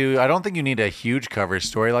that too. I don't think you need a huge cover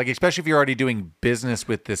story, like especially if you're already doing business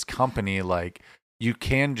with this company. Like you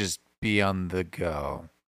can just be on the go.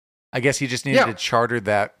 I guess he just needed to charter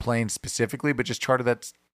that plane specifically, but just charter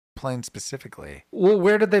that plane specifically. Well,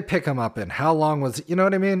 where did they pick him up in? How long was, you know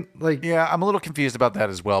what I mean? Like, yeah, I'm a little confused about that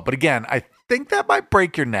as well. But again, I think that might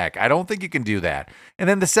break your neck. I don't think you can do that. And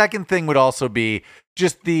then the second thing would also be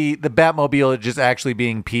just the Batmobile just actually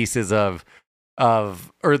being pieces or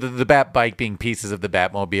the Bat bike being pieces of the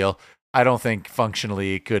Batmobile. I don't think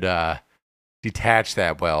functionally it could detach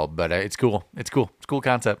that well, but it's cool. It's cool. It's a cool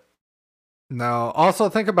concept. No. Also,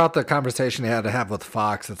 think about the conversation he had to have with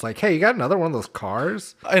Fox. It's like, hey, you got another one of those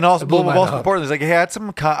cars? And also, most importantly, it's like, hey, I had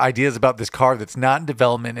some ideas about this car that's not in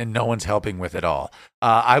development and no one's helping with it all.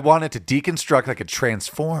 I want it to deconstruct like a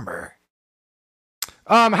transformer.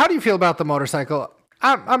 How do you feel about the motorcycle?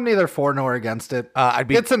 I'm neither for nor against it. I'm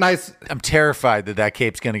terrified that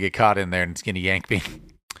cape's going to get caught in there and it's going to yank me.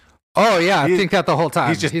 Oh, yeah, I think that the whole time.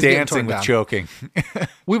 He's just dancing with choking.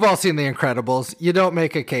 We've all seen The Incredibles. You don't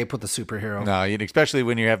make a cape with a superhero. No, especially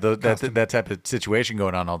when you have that type of situation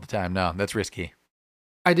going on all the time. No, that's risky.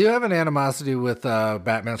 I do have an animosity with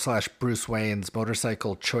Batman / Bruce Wayne's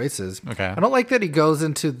motorcycle choices. Okay. I don't like that he goes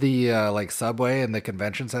into the subway and the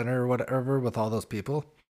convention center or whatever with all those people.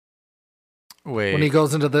 Wait. When he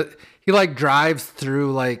goes into he drives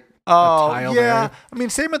through yeah. There. I mean,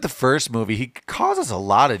 same with the first movie. He causes a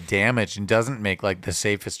lot of damage and doesn't make the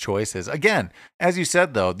safest choices. Again, as you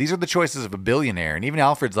said though, these are the choices of a billionaire. And even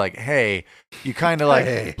Alfred's like, "Hey, you kind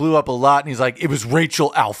of blew up a lot." And he's like, "It was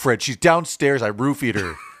Rachel Alfred. She's downstairs. I roofied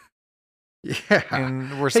her." Yeah.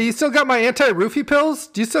 And hey, you still got my anti-roofie pills?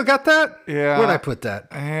 Do you still got that? Yeah. Where'd I put that?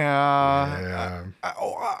 Yeah.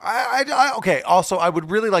 Okay. Also, I would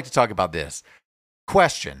really like to talk about this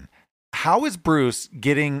question. How is Bruce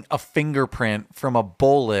getting a fingerprint from a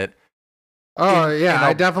bullet? Oh, yeah,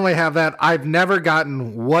 I definitely have that. I've never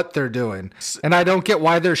gotten what they're doing. And I don't get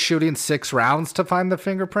why they're shooting 6 rounds to find the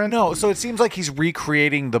fingerprint. No, so it seems like he's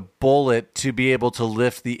recreating the bullet to be able to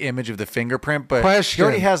lift the image of the fingerprint, but he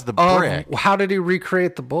already has the brick. How did he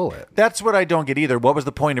recreate the bullet? That's what I don't get either. What was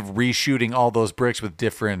the point of reshooting all those bricks with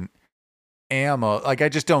different ammo? I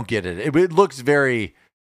just don't get it. It looks very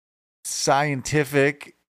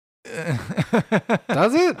scientific.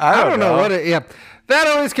 Does it? I don't know what that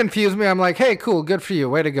always confused me. I'm like, hey, cool, good for you,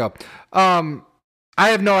 way to go. I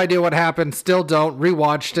have no idea what happened, still don't.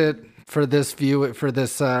 Rewatched it, for this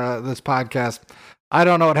this podcast. I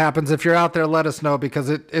don't know what happens. If you're out there, let us know, because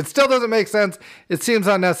it still doesn't make sense. It seems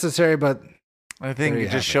unnecessary, but I think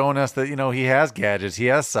just showing us that, he has gadgets, he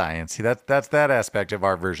has science. See, that's that aspect of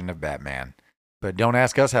our version of Batman. But don't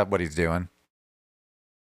ask us what he's doing.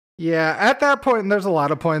 Yeah, at that point, and there's a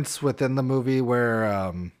lot of points within the movie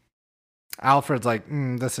where Alfred's like,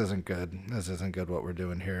 this isn't good. This isn't good what we're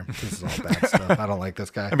doing here. This is all bad stuff. I don't like this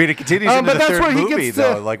guy. I mean, it continues into the third movie,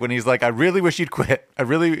 though. Like when he's like, I really wish you'd quit. I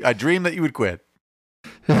dream that you would quit.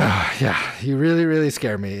 Yeah, you really, really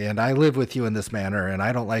scare me, and I live with you in this manner, and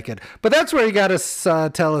I don't like it. But that's where you got to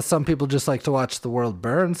tell us some people just like to watch the world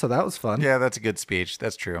burn, so that was fun. Yeah, that's a good speech.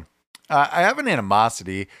 That's true. I have an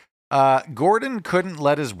animosity. Gordon couldn't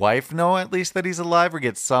let his wife know, at least, that he's alive or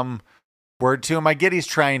get some word to him. I get he's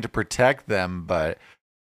trying to protect them, but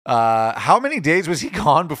how many days was he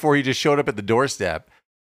gone before he just showed up at the doorstep?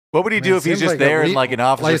 What would he do if he's just there and like an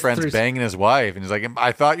officer friend's banging his wife and he's like,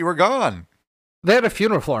 I thought you were gone? They had a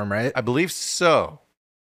funeral for him, right? I believe so.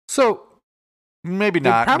 So maybe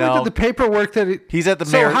not. Probably did the paperwork that he's at the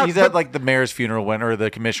mayor. He's at like the mayor's funeral or the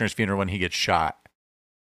commissioner's funeral when he gets shot.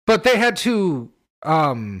 But they had to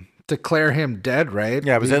declare him dead, right?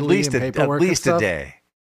 Yeah, it was at least a day.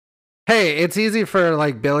 Hey, it's easy for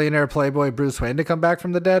like billionaire playboy Bruce Wayne to come back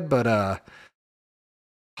from the dead, but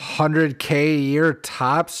 $100K a year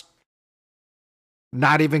tops.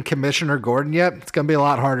 Not even Commissioner Gordon yet. It's gonna be a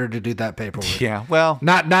lot harder to do that paperwork. Yeah, well,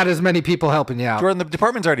 not as many people helping you out. Jordan, the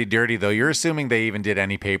department's already dirty though. You're assuming they even did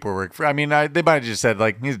any paperwork. They might have just said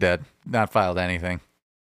like he's dead, not filed anything.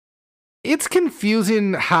 It's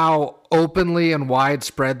confusing how openly and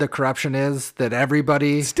widespread the corruption is. That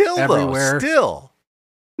everybody everywhere.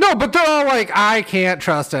 No, but they're all like, I can't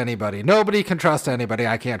trust anybody. Nobody can trust anybody.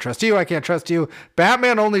 I can't trust you. I can't trust you.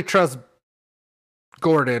 Batman only trusts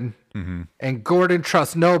Gordon. Mm-hmm. And Gordon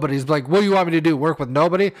trusts nobody. He's like, what do you want me to do? Work with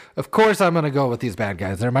nobody? Of course I'm going to go with these bad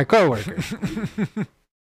guys. They're my coworkers.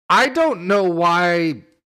 I don't know why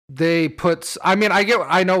they put... I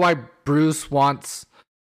know why Bruce wants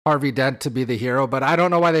Harvey Dent to be the hero, but I don't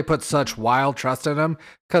know why they put such wild trust in him,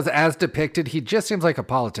 because as depicted, he just seems like a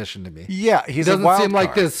politician to me. Yeah, he doesn't seem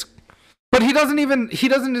like this... But he doesn't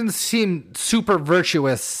even seem super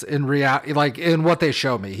virtuous in reality, like in what they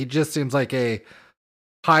show me. He just seems like a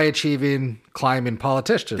high achieving, climbing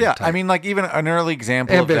politician. Yeah, type. I mean, like even an early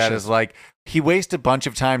example of that is like he wasted a bunch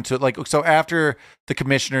of time to like. So after the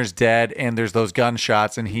commissioner's dead and there's those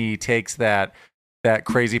gunshots and he takes that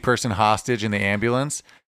crazy person hostage in the ambulance,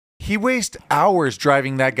 he wastes hours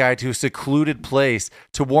driving that guy to a secluded place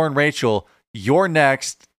to warn Rachel, "You're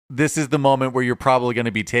next. This is the moment where you're probably going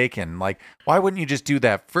to be taken." Like, why wouldn't you just do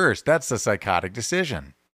that first? That's a psychotic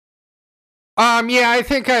decision. Yeah,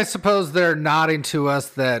 I suppose they're nodding to us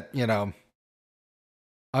that,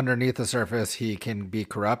 underneath the surface, he can be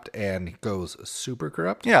corrupt and goes super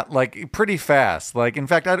corrupt. Yeah, like pretty fast. Like, in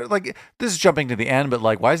fact, this is jumping to the end, but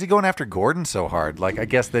like, why is he going after Gordon so hard? Like, I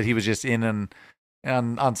guess that he was just in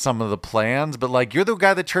on some of the plans, but like, you're the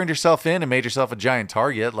guy that turned yourself in and made yourself a giant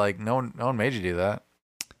target. Like, no one made you do that.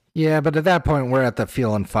 Yeah, but at that point, we're at the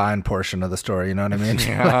feeling fine portion of the story. You know what I mean?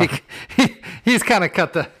 Yeah. Like he's kind of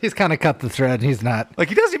cut the thread. He's not like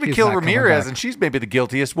he doesn't even kill Ramirez, and she's maybe the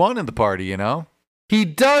guiltiest one in the party. He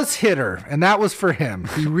does hit her, and that was for him.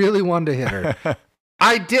 He really wanted to hit her.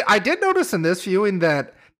 I did notice in this viewing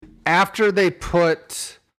that after they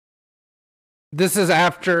put this is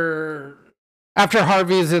after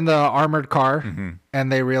Harvey's in the armored car, mm-hmm.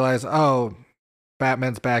 and they realize, oh,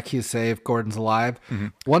 Batman's back, he's safe, Gordon's alive. Mm-hmm.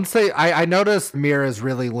 Once I noticed Ramirez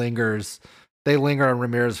really lingers. They linger on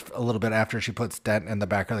Ramirez a little bit after she puts Dent in the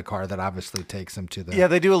back of the car. That obviously takes him to the... Yeah,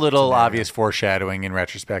 they do a little obvious foreshadowing in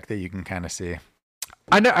retrospect that you can kind of see.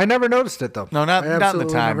 I never noticed it, though. No, not in the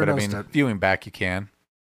time, but I mean, viewing back, you can.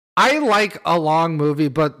 I like a long movie,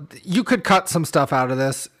 but you could cut some stuff out of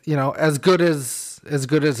this. As good as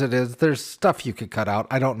it is, there's stuff you could cut out.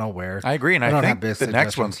 I don't know where. I agree, and I think the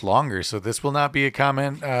next one's longer, so this will not be a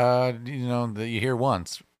comment, that you hear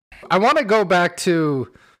once. I want to go back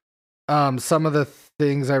to some of the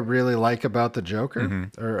things I really like about the Joker,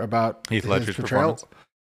 mm-hmm. or about Heath Ledger's portrayal. Performance.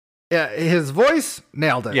 Yeah, his voice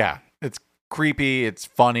nailed it. Yeah, it's creepy. It's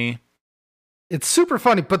funny. It's super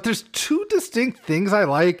funny, but there's two distinct things I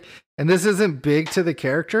like, and this isn't big to the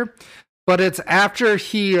character, but it's after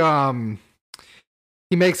he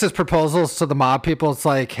makes his proposals to the mob people. It's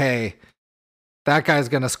like, hey, that guy's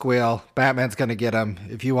going to squeal. Batman's going to get him.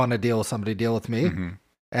 If you want to deal with somebody, deal with me. Mm-hmm.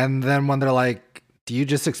 And then when they're like, do you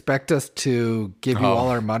just expect us to give you all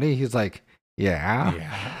our money? He's like,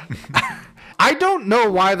 yeah. I don't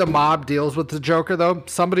know why the mob deals with the Joker, though.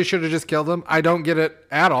 Somebody should have just killed him. I don't get it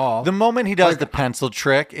at all. The moment he does the pencil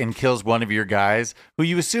trick and kills one of your guys, who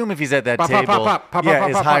you assume if he's at that table,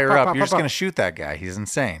 is higher up, you're just going to shoot that guy. He's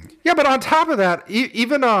insane. Yeah, but on top of that,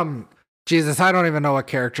 even, Jesus, I don't even know what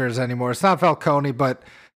character is anymore. It's not Falcone, but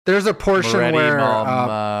there's a portion where...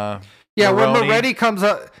 when Moretti comes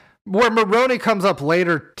up... Where Maroni comes up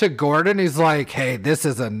later to Gordon, he's like, hey, this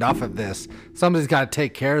is enough of this. Somebody's got to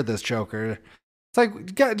take care of this Joker. It's like,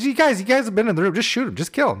 you guys have been in the room. Just shoot him.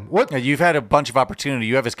 Just kill him. What? Yeah, you've had a bunch of opportunity.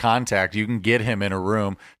 You have his contact. You can get him in a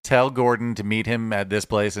room. Tell Gordon to meet him at this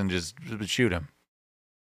place and just shoot him.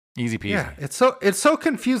 Easy peasy. Yeah, it's so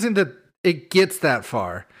confusing that it gets that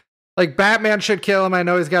far. Like, Batman should kill him. I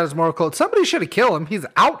know he's got his moral code. Somebody should have killed him. He's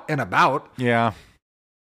out and about. Yeah.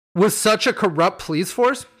 With such a corrupt police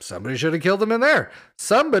force, somebody should have killed him in there.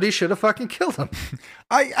 Somebody should have fucking killed him.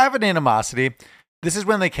 I have an animosity. This is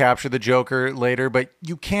when they capture the Joker later, but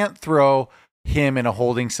you can't throw him in a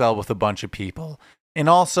holding cell with a bunch of people. And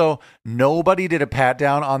also, nobody did a pat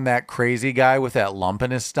down on that crazy guy with that lump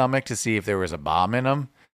in his stomach to see if there was a bomb in him.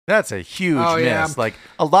 That's a huge miss. Yeah. Like,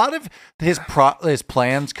 a lot of his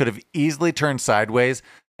plans could have easily turned sideways.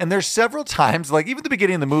 And there's several times, like even the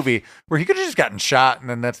beginning of the movie, where he could have just gotten shot, and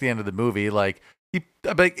then that's the end of the movie. Like he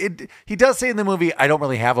does say in the movie, "I don't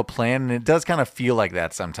really have a plan," and it does kind of feel like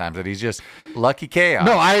that sometimes. That he's just lucky chaos.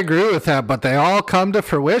 No, I agree with that, but they all come to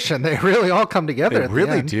fruition. They really all come together. They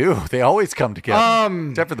really do. They always come together,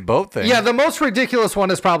 except for the boat thing. Yeah, the most ridiculous one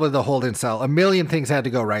is probably the holding cell. A million things had to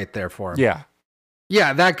go right there for him. Yeah.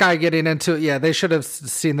 Yeah, that guy getting into it. Yeah, they should have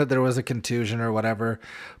seen that there was a contusion or whatever.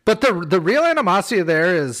 But the real animosity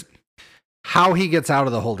there is how he gets out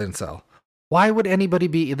of the holding cell. Why would anybody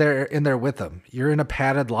be there in there with him? You're in a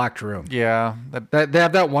padded, locked room. Yeah. They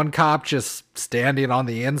have that one cop just standing on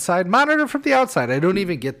the inside, monitor from the outside. I don't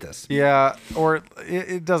even get this. Yeah, or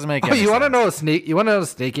it doesn't make any sense. You want to know a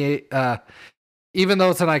sneaky... even though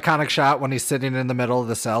it's an iconic shot when he's sitting in the middle of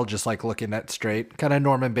the cell, just like looking at straight, kind of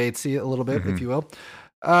Norman Batesy a little bit, if you will.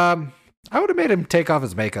 I would have made him take off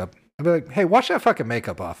his makeup. I'd be like, hey, wash that fucking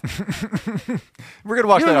makeup off. We're going to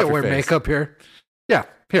wash that off your wear face. Makeup here. Yeah,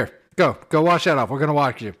 here, go wash that off. We're going to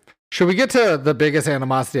watch you. Should we get to the biggest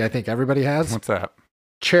animosity I think everybody has? What's that?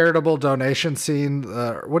 Charitable donation scene.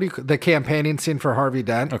 The campaigning scene for Harvey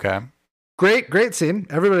Dent. Okay. Great scene.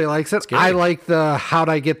 Everybody likes it. I like the how'd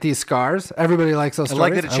I get these scars. Everybody likes those stories. I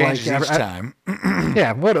like that it changes each time.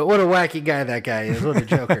 Yeah, what a wacky guy that guy is. What a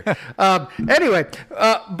joker. Anyway,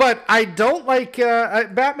 but I don't like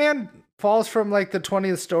Batman falls from like the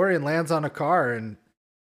 20th story and lands on a car and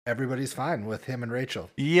everybody's fine with him and Rachel.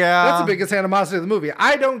 Yeah. That's the biggest animosity of the movie.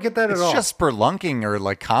 I don't get that at all. It's just spelunking or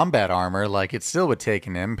like combat armor. Like it still would take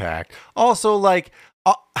an impact. Also, like...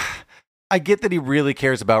 I get that he really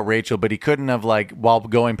cares about Rachel, but he couldn't have, like, while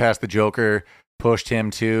going past the Joker, pushed him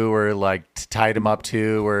to, or, like, tied him up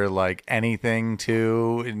to, or, like, anything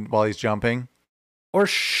to while he's jumping. Or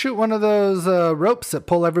shoot one of those ropes that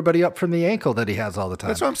pull everybody up from the ankle that he has all the time.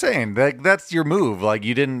 That's what I'm saying. That's your move. Like,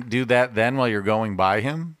 you didn't do that then while you're going by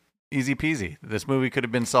him. Easy peasy. This movie could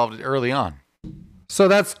have been solved early on. So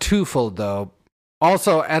that's twofold, though.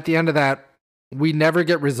 Also, at the end of that, we never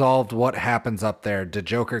get resolved what happens up there. Did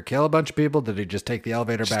Joker kill a bunch of people? Did he just take the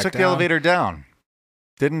elevator back down? Just took the elevator down.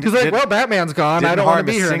 He's like, well, Batman's gone. I don't want to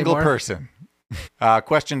be here anymore. Person.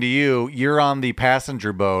 Question to you. You're on the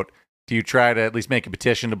passenger boat. Do you try to at least make a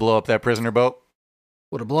petition to blow up that prisoner boat?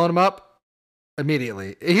 Would have blown him up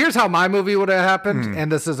immediately. Here's how my movie would have happened. And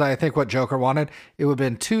this is, I think, what Joker wanted. It would have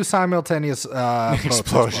been 2 simultaneous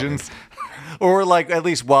explosions. Or, like, at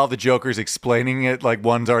least while the Joker's explaining it, like,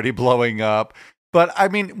 one's already blowing up. But, I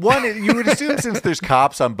mean, you would assume since there's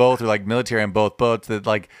cops on both, or, like, military on both boats, that,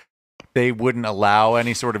 like, they wouldn't allow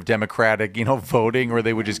any sort of democratic, voting, or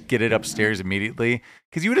they would just get it upstairs immediately.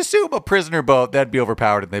 Because you would assume a prisoner boat, that'd be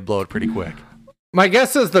overpowered, and they'd blow it pretty quick. My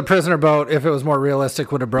guess is the prisoner boat, if it was more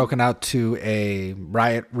realistic, would have broken out to a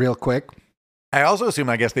riot real quick. I also assume,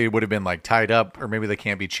 I guess they would have been, like, tied up, or maybe they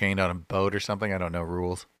can't be chained on a boat or something. I don't know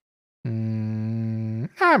rules. I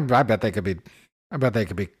bet they could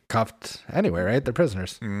be cuffed anyway, right? They're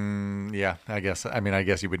prisoners. Yeah, I guess. I mean, I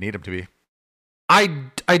guess you would need them to be. I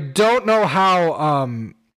don't know how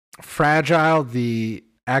fragile the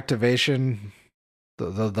activation,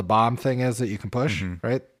 the bomb thing is that you can push,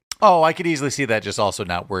 right? Oh, I could easily see that just also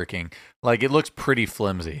not working. Like, it looks pretty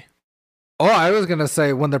flimsy. Oh, I was gonna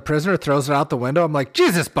say when the prisoner throws it out the window, I'm like,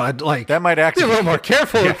 Jesus, bud, like that might actually be a little more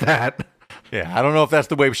careful with that. Yeah, I don't know if that's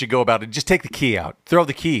the way we should go about it. Just take the key out. Throw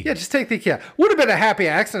the key. Yeah, just take the key out. Would have been a happy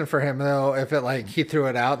accident for him, though, if it like he threw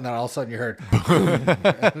it out and then all of a sudden you heard boom.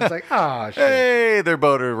 And it's like, oh, shit. Hey, their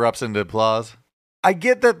boat erupts into applause. I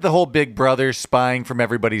get that the whole Big Brother spying from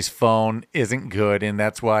everybody's phone isn't good, and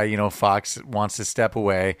that's why, Fox wants to step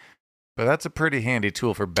away. But that's a pretty handy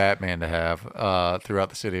tool for Batman to have throughout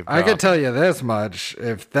the city of Gotham. I can tell you this much.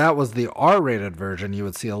 If that was the R-rated version, you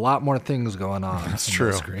would see a lot more things going on. That's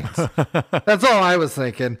true. Screens. That's all I was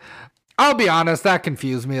thinking. I'll be honest, that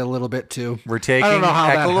confused me a little bit too. We're taking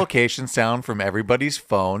echolocation sound from everybody's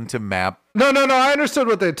phone to map. No. I understood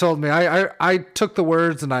what they told me. I took the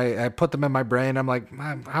words and I put them in my brain. I'm like,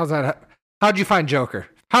 how's that? How'd you find Joker?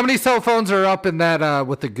 How many cell phones are up in that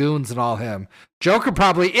with the goons and all him? Joker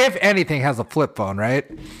probably, if anything, has a flip phone, right?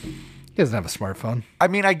 He doesn't have a smartphone. I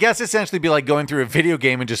mean, I guess essentially be like going through a video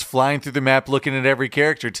game and just flying through the map looking at every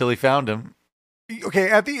character till he found him. Okay,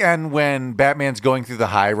 at the end when Batman's going through the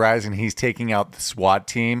high rise and he's taking out the SWAT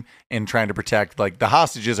team and trying to protect like the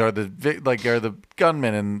hostages are the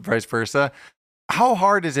gunmen and vice versa. How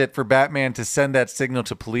hard is it for Batman to send that signal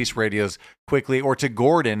to police radios quickly, or to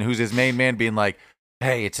Gordon, who's his main man, being like,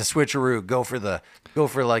 "Hey, it's a switcheroo. Go for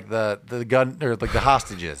like the gun or like the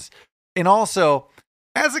hostages." And also,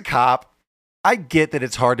 as a cop, I get that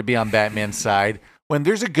it's hard to be on Batman's side when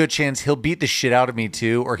there's a good chance he'll beat the shit out of me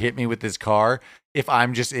too, or hit me with his car if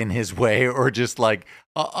I'm just in his way or just like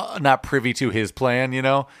not privy to his plan.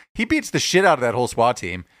 He beats the shit out of that whole SWAT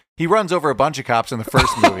team. He runs over a bunch of cops in the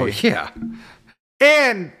first movie. Oh, yeah.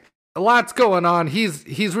 And a lot's going on.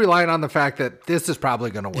 He's relying on the fact that this is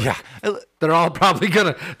probably going to work. Yeah. They're all probably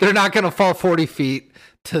they're not going to fall 40 feet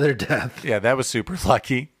to their death. Yeah, that was super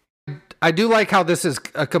lucky. I do like how this is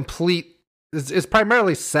a complete, it's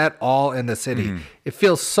primarily set all in the city. Mm-hmm. It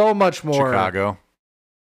feels so much more. Chicago.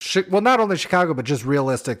 Well, not only Chicago, but just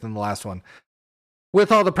realistic than the last one.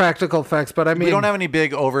 With all the practical effects, but I mean, we don't have any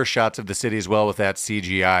big overshots of the city as well with that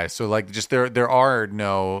CGI. So like, just there are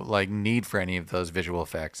no like need for any of those visual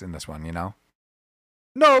effects in this one.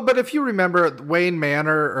 No, but if you remember, Wayne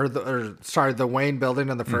Manor the Wayne building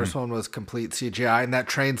in the first one was complete CGI, and that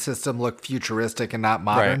train system looked futuristic and not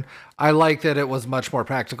modern. Right. I like that it was much more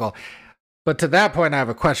practical. But to that point, I have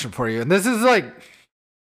a question for you, and this is like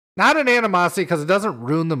not an animosity because it doesn't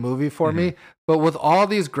ruin the movie for me. But with all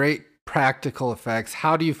these great practical effects,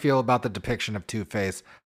 how do you feel about the depiction of Two-Face?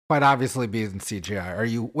 Quite obviously being CGI. Are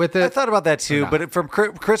you with it? I thought about that too, but from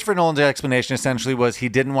Christopher Nolan's explanation essentially was he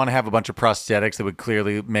didn't want to have a bunch of prosthetics that would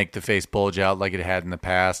clearly make the face bulge out like it had in the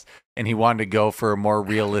past, and he wanted to go for a more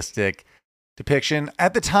realistic depiction.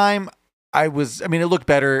 At the time, it looked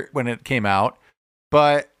better when it came out,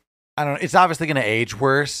 but I don't know, it's obviously going to age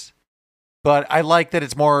worse. But I like that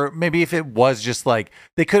it's more, maybe if it was just like,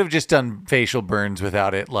 they could have just done facial burns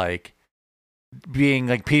without it like being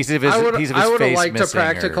like pieces of his face missing. I would have liked a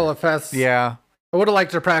practical effect. Yeah. I would have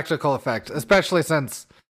liked a practical effect, especially since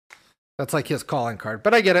that's like his calling card.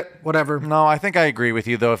 But I get it. Whatever. No, I think I agree with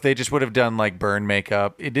you, though. If they just would have done like burn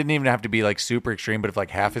makeup, it didn't even have to be like super extreme, but if like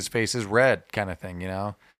half his face is red kind of thing,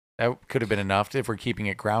 that could have been enough if we're keeping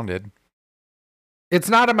it grounded. It's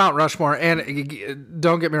not a Mount Rushmore, and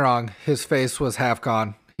don't get me wrong, his face was half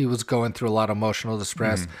gone. He was going through a lot of emotional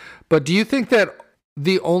distress. But do you think that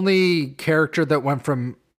the only character that went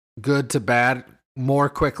from good to bad more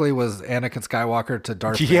quickly was Anakin Skywalker to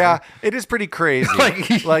Darth Vader? Yeah, it is pretty crazy.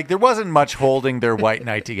 like there wasn't much holding their White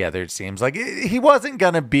Knight together, it seems. Like he wasn't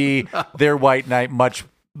going to be their White Knight much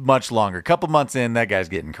longer. A couple months in, that guy's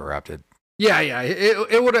getting corrupted. Yeah.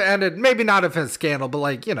 It would have ended, maybe not if it's scandal,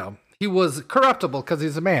 but he was corruptible because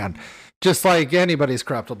he's a man. Just like anybody's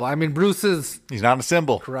corruptible. I mean, he's not a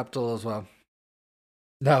symbol. Corruptible as well.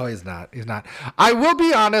 No, he's not. I will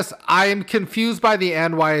be honest. I am confused by the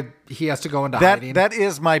end why he has to go into hiding. That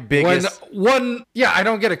is my biggest I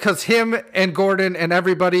don't get it because him and Gordon and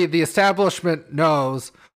everybody, the establishment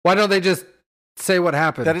knows. Why don't they just say what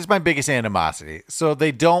happened? That is my biggest animosity. So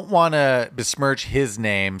they don't want to besmirch his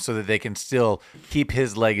name so that they can still keep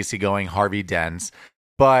his legacy going, Harvey Dent's.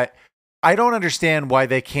 But I don't understand why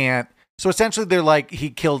they can't. So essentially they're like,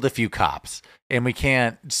 he killed a few cops and we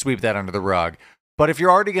can't sweep that under the rug. But if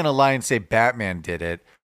you're already going to lie and say Batman did it,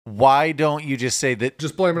 why don't you just say that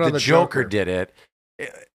just blame it on the Joker did it?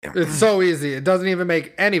 It's so easy. It doesn't even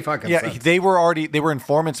make any fucking sense. Yeah, they were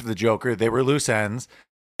informants of the Joker. They were loose ends.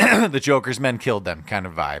 The Joker's men killed them kind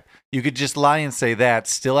of vibe. You could just lie and say that,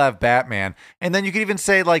 still have Batman. And then you could even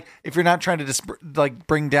say, like, if you're not trying to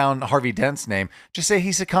bring down Harvey Dent's name, just say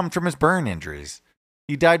he succumbed from his burn injuries.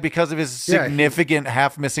 He died because of his significant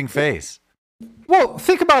half-missing face. Well,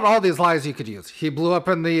 think about all these lies you could use. He blew up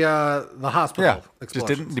in the hospital. Yeah,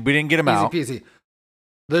 explosions. we didn't get him out. Easy peasy.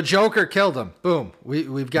 The Joker killed him. Boom.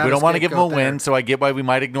 We've got. We don't want to give him a there. win, so I get why we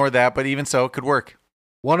might ignore that. But even so, it could work.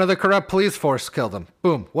 One of the corrupt police force killed him.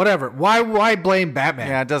 Boom. Whatever. Why blame Batman?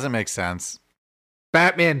 Yeah, it doesn't make sense.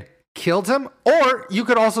 Batman killed him, or you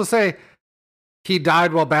could also say he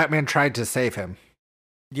died while Batman tried to save him.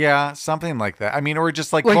 Yeah, something like that. I mean, or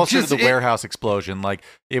just like closer to the warehouse explosion. Like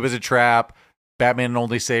it was a trap. Batman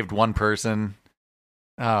only saved one person.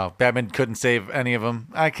 Oh, Batman couldn't save any of them.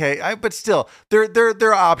 Okay, but still, there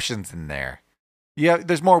are options in there. Yeah,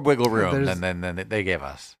 there's more wiggle room than they gave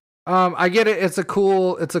us. I get it. It's a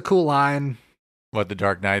cool line. What, the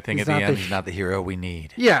Dark Knight thing at the end? He's not the hero we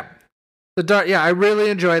need. Yeah, I really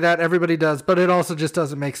enjoy that. Everybody does, but it also just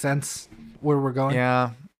doesn't make sense where we're going.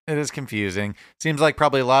 Yeah, it is confusing. Seems like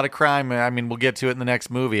probably a lot of crime. I mean, we'll get to it in the next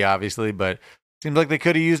movie, obviously, but seems like they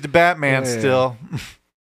could have used a Batman still.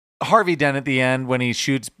 Harvey Dent at the end, when he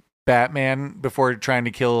shoots Batman before trying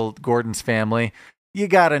to kill Gordon's family, you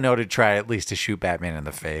gotta know to try at least to shoot Batman in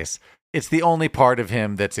the face. It's the only part of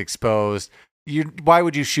him that's exposed. Why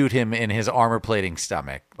would you shoot him in his armor-plating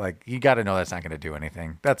stomach? Like, you gotta know that's not gonna do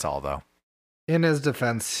anything. That's all, though. In his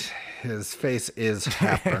defense, his face is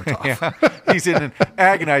half burnt off. Yeah. He's in an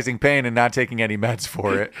agonizing pain and not taking any meds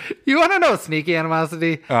for it. You want to know sneaky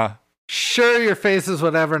animosity? Sure, your face is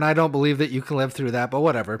whatever, and I don't believe that you can live through that, but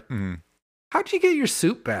whatever. Mm. How'd you get your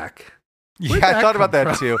suit back? Yeah, I thought about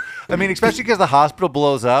that too. I mean, especially because the hospital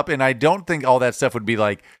blows up, and I don't think all that stuff would be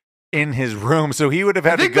like in his room, so he would have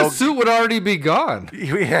had to go. The suit would already be gone.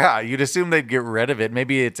 Yeah, you'd assume they'd get rid of it.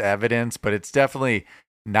 Maybe it's evidence, but it's definitely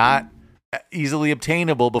not easily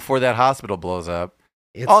obtainable before that hospital blows up.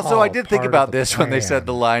 Also, I did think about this when they said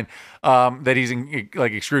the line that he's in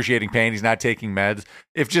like excruciating pain. He's not taking meds.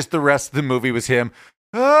 If just the rest of the movie was him,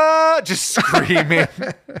 just screaming.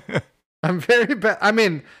 I'm very bad. I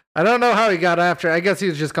mean, I don't know how he got after. I guess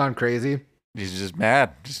he's just gone crazy. He's just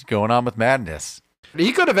mad, just going on with madness.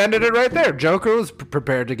 He could have ended it right there. Joker was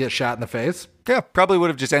prepared to get shot in the face. Yeah, probably would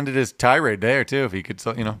have just ended his tirade there too if he could.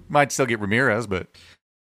 Might still get Ramirez, but.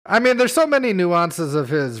 I mean, there's so many nuances of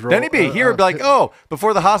his role. Then he'd be here, would be like, "Oh,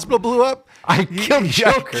 before the hospital blew up, I killed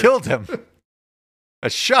Joker. I killed him. I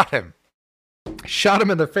shot him. Shot him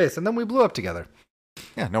in the face, and then we blew up together."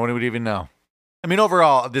 Yeah, no one would even know. I mean,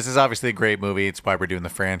 overall, this is obviously a great movie. It's why we're doing the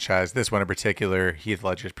franchise. This one in particular, Heath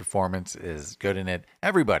Ledger's performance is good in it.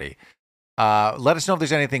 Everybody, let us know if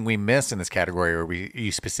there's anything we missed in this category or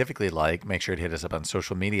you specifically like. Make sure to hit us up on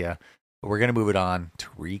social media. But we're going to move it on to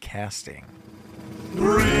recasting.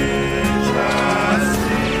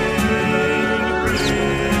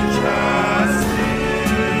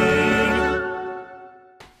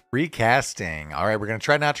 Recasting. All right, we're going to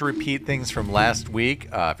try not to repeat things from last week.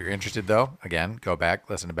 If you're interested, though, again, go back,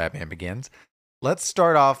 listen to Batman Begins. Let's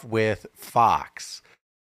start off with Fox.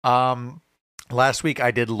 Last week,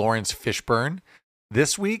 I did Lawrence Fishburne.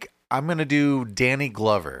 This week, I'm going to do Danny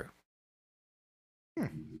Glover.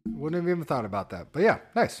 Wouldn't have even thought about that. But yeah,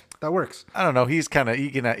 nice. That works. I don't know. He's kind of,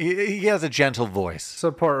 he has a gentle voice.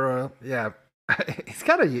 Support, yeah. he's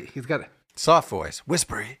got a soft voice.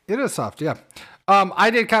 Whispery. It is soft, yeah. I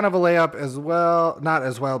did kind of a layup as well. Not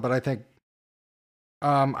as well, but I think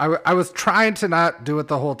I was trying to not do it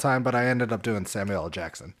the whole time, but I ended up doing Samuel L.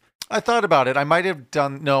 Jackson. I thought about it. I might have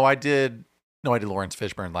done, I did Lawrence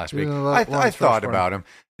Fishburne last week. I thought about him.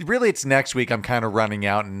 Really, it's next week. I'm kind of running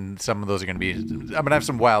out, and some of those are going to be. I'm going to have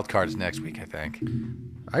some wild cards next week, I think.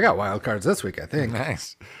 I got wild cards this week, I think.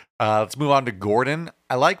 Nice. Let's move on to Gordon.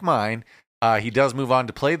 I like mine. He does move on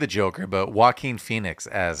to play the Joker, but Joaquin Phoenix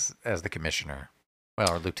as the commissioner,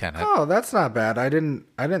 or lieutenant. Oh, that's not bad. I didn't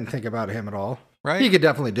think about him at all. Right? He could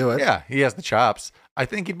definitely do it. Yeah, he has the chops. I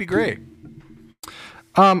think he'd be great.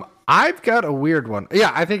 I've got a weird one.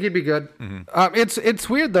 Yeah, I think he'd be good. Mm-hmm. It's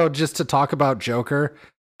weird though, just to talk about Joker.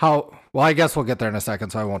 I guess we'll get there in a second,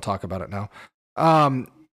 so I won't talk about it now.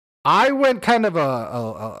 I went kind of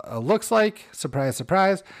a looks like, surprise,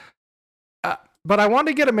 surprise. But I wanted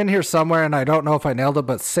to get him in here somewhere, and I don't know if I nailed it,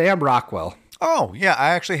 but Sam Rockwell. Oh, yeah, I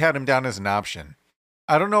actually had him down as an option.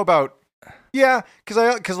 I don't know about... Yeah,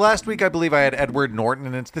 because last week I believe I had Edward Norton,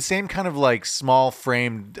 and it's the same kind of like small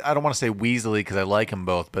framed... I don't want to say Weasley because I like them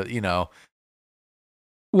both, but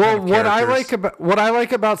Well, what I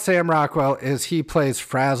like about Sam Rockwell is he plays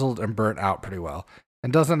frazzled and burnt out pretty well.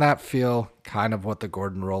 And doesn't that feel kind of what the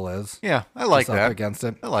Gordon role is? Yeah, I like that. Up against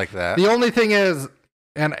it. I like that. The only thing is,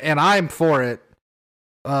 and I'm for it,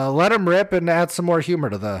 let him rip and add some more humor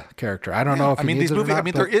to the character. I don't know if these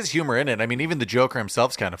movies. There is humor in it. I mean, even the Joker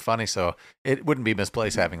himself's kind of funny, so it wouldn't be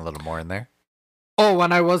misplaced having a little more in there. Oh,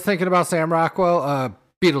 when I was thinking about Sam Rockwell,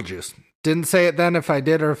 Beetlejuice. Didn't say it then if I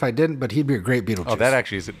did or if I didn't, but he'd be a great Beetlejuice. Oh, that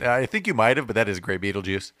actually is. I think you might have, but that is a great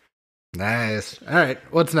Beetlejuice. Nice. All right,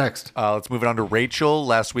 what's next? Let's move it on to Rachel.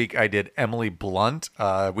 Last week I did Emily Blunt.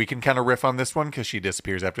 We can kind of riff on this one because she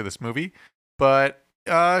disappears after this movie. But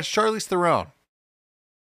Charlize Theron.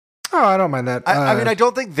 Oh, I don't mind that. I mean, I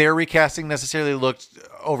don't think their recasting necessarily looked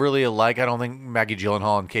overly alike. I don't think Maggie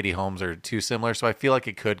Gyllenhaal and Katie Holmes are too similar, so I feel like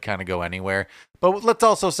it could kind of go anywhere. But let's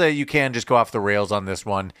also say you can just go off the rails on this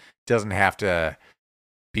one. Doesn't have to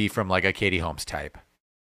be from like a Katie Holmes type.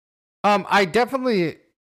 I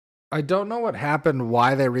don't know what happened,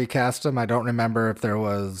 why they recast him. I don't remember if there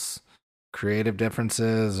was creative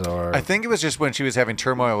differences or... I think it was just when she was having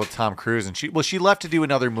turmoil with Tom Cruise, and she left to do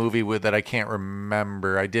another movie with that I can't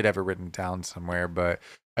remember. I did have it written down somewhere, but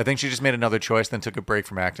I think she just made another choice, then took a break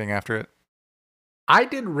from acting after it. I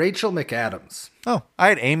did Rachel McAdams. Oh, I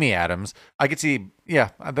had Amy Adams. I could see,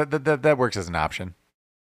 yeah, that works as an option.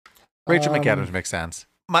 Rachel McAdams makes sense.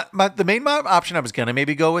 The main option I was gonna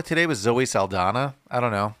maybe go with today was Zoe Saldana. I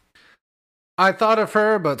don't know. I thought of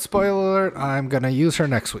her, but spoiler alert, I'm going to use her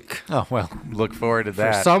next week. Oh, well, look forward to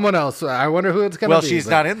that. For someone else. I wonder who it's going to be. Well, she's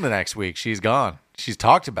not in the next week. She's gone. She's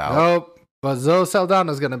talked about. Nope. But Zoe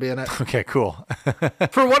Saldana's going to be in it. Okay, cool.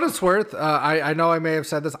 For what it's worth, I know I may have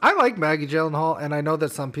said this. I like Maggie Gyllenhaal, and I know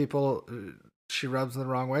that some people, she rubs the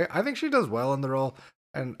wrong way. I think she does well in the role,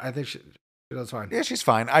 and I think she does fine. Yeah, she's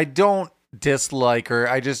fine. I don't dislike her.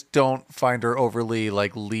 I just don't find her overly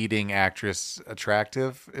like leading actress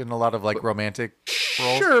attractive in a lot of like romantic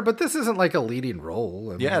roles. Sure, but this isn't like a leading role.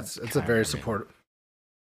 I mean, Yeah, it's a very supportive.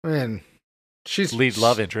 I mean, she's lead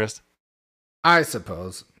love interest. I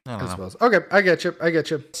suppose. I suppose. Okay, I get you.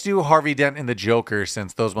 Let's do Harvey Dent and the Joker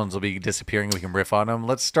since those ones will be disappearing. We can riff on them.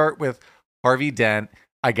 Let's start with Harvey Dent.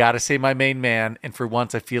 I gotta say my main man, and for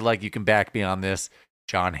once I feel like you can back me on this,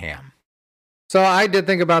 Jon Hamm. So I did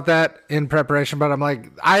think about that in preparation, but I'm like,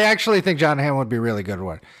 I actually think Jon Hamm would be really good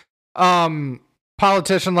one.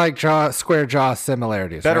 Politician like square jaw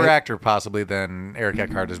similarities. Better right? actor possibly than Eric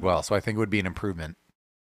Eckhart as well. So I think it would be an improvement.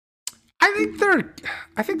 I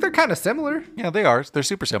think they're kind of similar. Yeah, they are. They're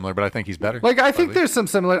super similar, but I think he's better. Like I think there's some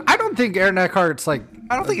similar. I don't think Aaron Eckhart's like.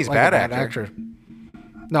 I don't think he's like bad a actor.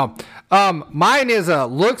 No. Mine is a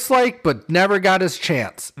looks like but never got his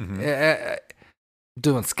chance. Mm-hmm.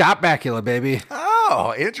 Doing Scott Bakula, baby.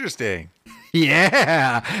 Oh, interesting.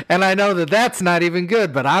 Yeah. And I know that that's not even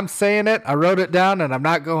good, but I'm saying it. I wrote it down and I'm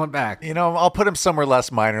not going back. You know, I'll put him somewhere less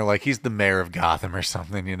minor, like he's the mayor of Gotham or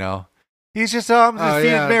something, you know? He's just,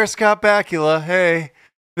 Mayor Scott Bakula. Hey,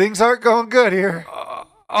 things aren't going good here.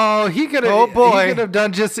 He could have. Oh boy. He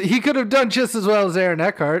could have done just as well as Aaron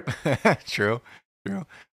Eckhart. True.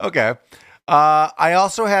 Okay. I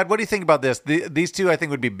also had, what do you think about this? These two I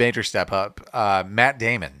think would be major step up. Matt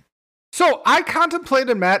Damon. So I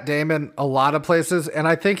contemplated Matt Damon a lot of places, and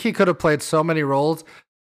I think he could have played so many roles.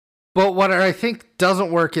 But what I think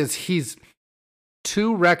doesn't work is he's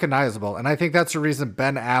too recognizable. And I think that's the reason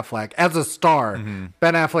Ben Affleck, as a star,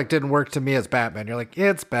 Ben Affleck didn't work to me as Batman. You're like,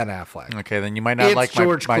 it's Ben Affleck. Okay, then you might not like my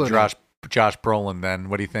Clooney. Josh Brolin then.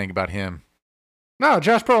 What do you think about him? No,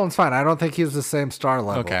 Josh Brolin's fine. I don't think he's the same star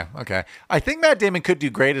level. Okay. I think Matt Damon could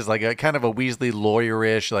do great as like a kind of a Weasley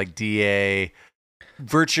lawyerish, like DA,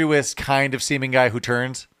 virtuous kind of seeming guy who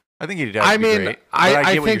turns. I think he does. I mean, great,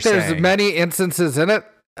 I think there's many instances in it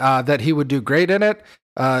that he would do great in it.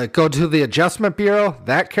 Go to the Adjustment Bureau,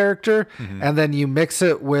 that character, and then you mix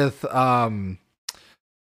it with The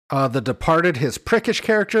Departed, his prickish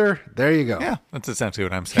character. There you go. Yeah, that's essentially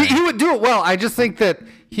what I'm saying. He would do it well. I just think that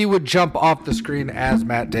he would jump off the screen as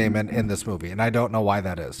Matt Damon in this movie, and I don't know why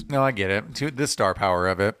that is. No, I get it. To the star power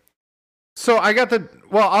of it. So I got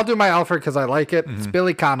I'll do my Alfred because I like it. It's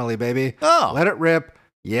Billy Connolly, baby. Oh. Let it rip.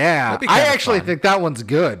 Yeah. I actually think that one's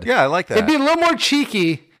good. Yeah, I like that. It'd be a little more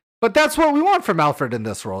cheeky, but that's what we want from Alfred in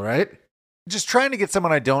this role, right? Just trying to get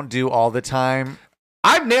someone I don't do all the time.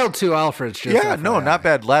 I've nailed 2 Alfreds. Not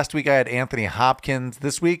bad. Last week I had Anthony Hopkins.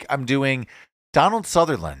 This week I'm doing Donald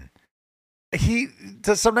Sutherland. He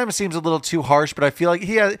sometimes seems a little too harsh, but I feel like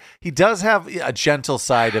he does have a gentle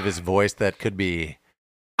side of his voice that could be.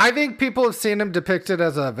 I think people have seen him depicted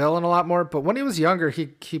as a villain a lot more, but when he was younger, he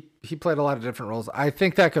played a lot of different roles. I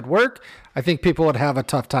think that could work. I think people would have a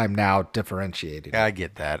tough time now differentiating. Yeah, I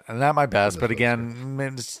get that. And not my best, but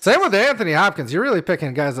again... Same with Anthony Hopkins. You're really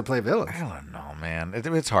picking guys that play villains. I don't know, man.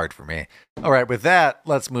 It's hard for me. All right, with that,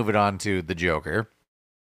 let's move it on to the Joker.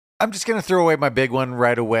 I'm just going to throw away my big one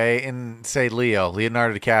right away and say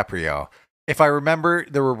Leonardo DiCaprio. If I remember,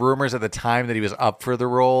 there were rumors at the time that he was up for the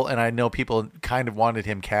role, and I know people kind of wanted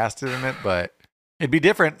him casted in it, but It'd be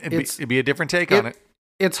different. It'd be a different take on it.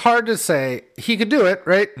 It's hard to say. He could do it,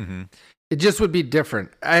 right? Mm-hmm. It just would be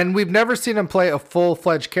different. And we've never seen him play a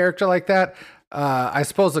full-fledged character like that. I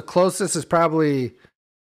suppose the closest is probably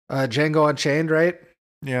Django Unchained, right?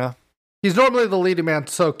 Yeah. He's normally the leading man,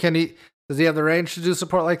 so does he have the range to do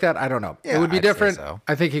support like that? I don't know. Yeah, it would be different. So.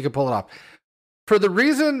 I think he could pull it off. For the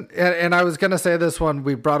reason, and I was going to say this when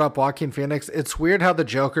we brought up Joaquin Phoenix, it's weird how the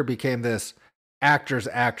Joker became this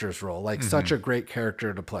actor's role, like such a great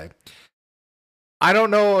character to play. I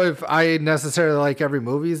don't know if I necessarily like every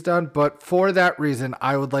movie he's done, but for that reason,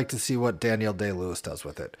 I would like to see what Daniel Day-Lewis does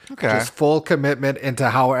with it. Okay. Just full commitment into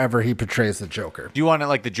however he portrays the Joker. Do you want it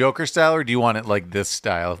like the Joker style, or do you want it like this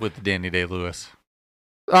style with the Daniel Day-Lewis?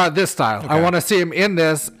 This style. Okay. I want to see him in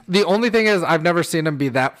this. The only thing is I've never seen him be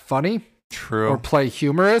that funny. True. Or play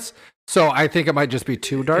humorous. So I think it might just be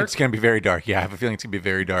too dark. It's going to be very dark. Yeah, I have a feeling it's going to be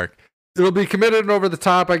very dark. It'll be committed and over the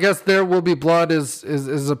top. I guess There Will Be Blood is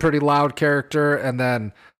a pretty loud character. And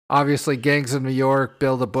then obviously Gangs of New York,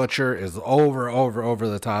 Bill the Butcher is over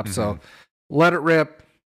the top. Mm-hmm. So let it rip.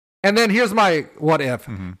 And then here's my what if.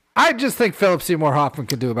 Mm-hmm. I just think Philip Seymour Hoffman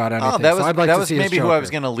can do about anything. That was maybe who I was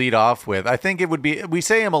going to lead off with. I think it would be, we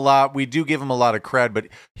say him a lot. We do give him a lot of cred, but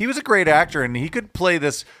he was a great actor and he could play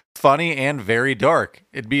this funny and very dark.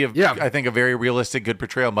 It'd be, I think, a very realistic, good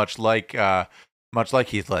portrayal, much like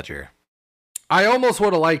Heath Ledger. I almost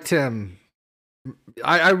would have liked him.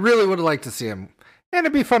 I really would have liked to see him. And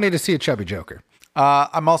it'd be funny to see a chubby Joker.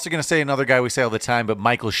 I'm also going to say another guy we say all the time, but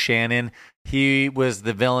Michael Shannon. He was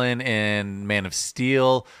the villain in Man of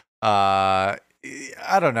Steel. I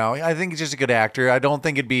don't know. I think he's just a good actor. I don't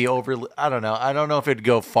think it'd be I don't know. I don't know if it'd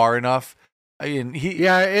go far enough. I mean,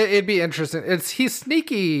 it'd be interesting. He's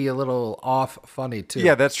sneaky, a little off, funny too.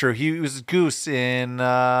 Yeah, that's true. He was Goose in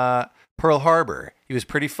Pearl Harbor. He was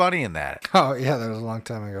pretty funny in that. Oh yeah, that was a long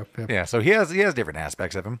time ago. Yep. Yeah, so he has different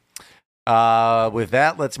aspects of him. With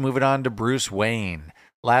that, let's move it on to Bruce Wayne.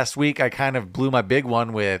 Last week, I kind of blew my big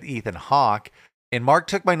one with Ethan Hawke, and Mark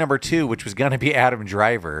took my number 2, which was going to be Adam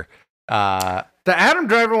Driver. The Adam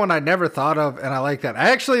Driver one I never thought of, and I like that.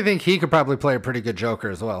 I actually think he could probably play a pretty good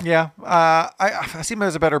Joker as well. Yeah, I see him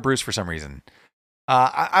as a better Bruce for some reason.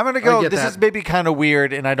 I'm going to go, this is maybe kind of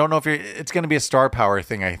weird, and I don't know if it's going to be a star power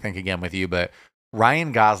thing, I think, again with you, but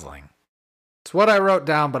Ryan Gosling. It's what I wrote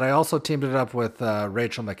down, but I also teamed it up with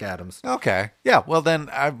Rachel McAdams. Okay. Yeah, well then,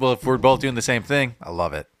 if we're both doing the same thing, I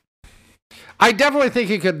love it. I definitely think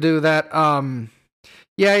he could do that.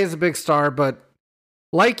 Yeah, he's a big star, but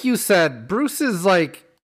like you said, Bruce is like,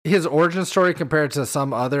 his origin story compared to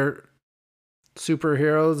some other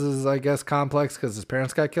superheroes is, I guess, complex because his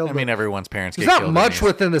parents got killed. I mean, everyone's parents get killed. There's not much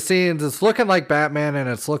within the scenes. It's looking like Batman and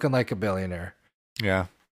it's looking like a billionaire. Yeah.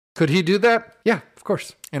 Could he do that? Yeah, of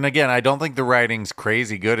course. And again, I don't think the writing's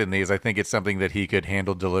crazy good in these. I think it's something that he could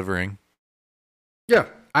handle delivering. Yeah,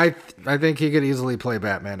 I think he could easily play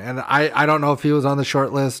Batman. And I don't know if he was on the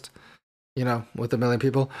short list, with 1 million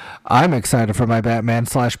people. I'm excited for my Batman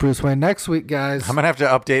 / Bruce Wayne next week, guys. I'm going to have to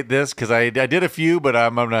update this because I did a few, but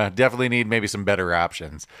I'm going to definitely need maybe some better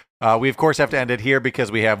options. We, of course, have to end it here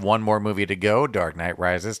because we have one more movie to go, Dark Knight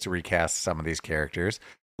Rises, to recast some of these characters.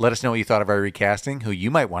 Let us know what you thought of our recasting, who you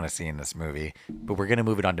might want to see in this movie. But we're going to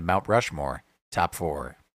move it on to Mount Rushmore, top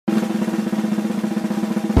 4.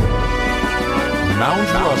 Mount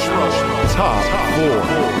Rushmore, top 4.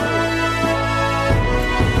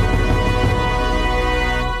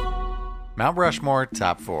 Mount Rushmore,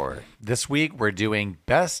 top 4. This week, we're doing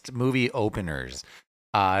best movie openers.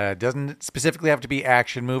 It doesn't specifically have to be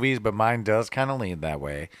action movies, but mine does kind of lean that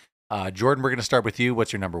way. Jordan, we're going to start with you.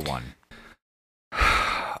 What's your number 1?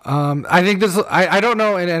 I think this. I don't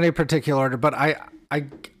know in any particular order, but I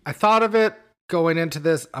thought of it going into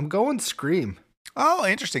this. I'm going Scream. Oh,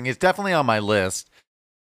 interesting. It's definitely on my list.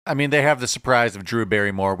 I mean, they have the surprise of Drew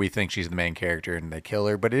Barrymore. We think she's the main character, and they kill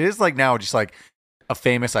her. But it is like now just like a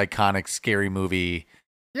famous, iconic, scary movie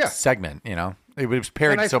segment. It was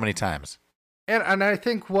parodied so many times. And I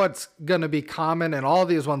think what's going to be common in all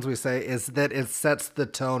these ones we say is that it sets the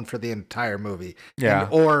tone for the entire movie. Yeah.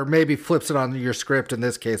 Or maybe flips it on your script, in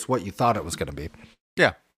this case, what you thought it was going to be.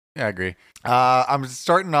 Yeah, I agree. I'm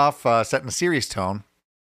starting off setting a serious tone.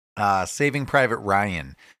 Saving Private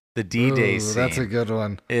Ryan, the D-Day scene. That's a good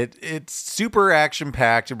one. It's super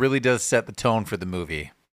action-packed. It really does set the tone for the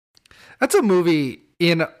movie. That's a movie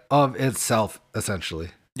in of itself,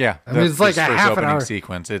 essentially. Yeah, I mean, it's like a half an hour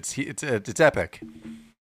sequence. It's epic.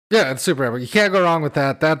 Yeah, it's super epic. You can't go wrong with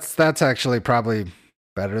that. That's actually probably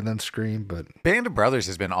better than Scream. But Band of Brothers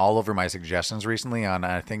has been all over my suggestions recently on,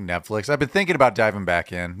 I think, Netflix. I've been thinking about diving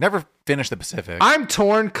back in. Never finished The Pacific. I'm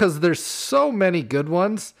torn because there's so many good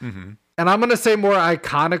ones. Mm-hmm. And I'm gonna say more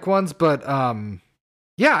iconic ones, but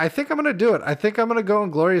yeah, I think I'm gonna do it. I think I'm gonna go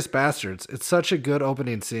Inglourious Bastards. It's such a good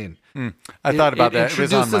opening scene. I thought about that. It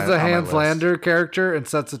introduces the Hans Lander character and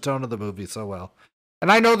sets the tone of the movie so well.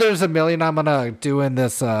 And I know there's a million I'm gonna do in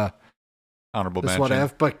this honorable this mention. what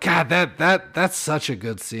if, but God, that's such a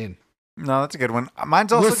good scene. No, that's a good one.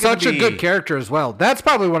 Mine's also With such a good character as well. That's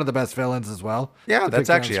probably one of the best villains as well. Yeah, that's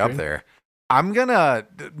actually up there. I'm gonna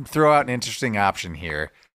throw out an interesting option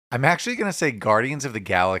here. I'm actually gonna say Guardians of the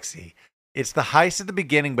Galaxy. It's the heist at the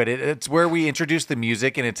beginning, but it's where we introduce the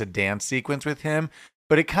music and it's a dance sequence with him.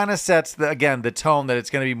 But it kind of sets the tone that it's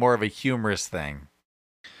going to be more of a humorous thing.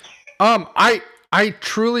 I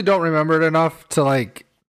truly don't remember it enough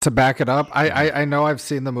to back it up. I know I've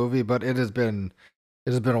seen the movie, but it has been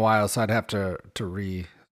a while, so I'd have to read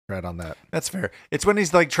on that. That's fair. It's when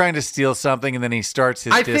he's like trying to steal something and then he starts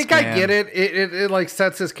his. I think I get it. It like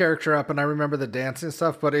sets his character up, and I remember the dancing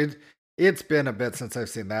stuff, but it's been a bit since I've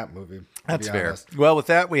seen that movie. That's fair. Well, with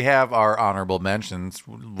that, we have our honorable mentions.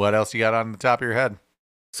 What else you got on the top of your head?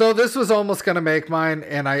 So this was almost going to make mine,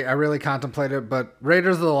 and I really contemplated it, but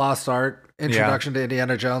Raiders of the Lost Ark, Introduction to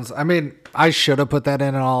Indiana Jones. I mean, I should have put that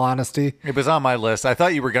in all honesty. It was on my list. I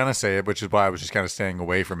thought you were going to say it, which is why I was just kind of staying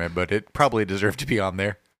away from it, but it probably deserved to be on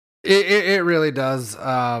there. It really does.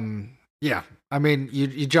 Yeah. I mean,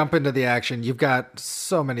 you jump into the action. You've got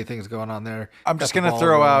so many things going on there. I'm just going to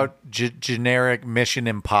throw out generic Mission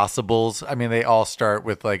Impossibles. I mean, they all start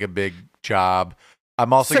with like a big job.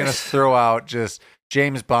 I'm also going to throw out just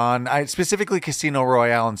James Bond. Specifically Casino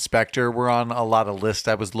Royale and Spectre were on a lot of lists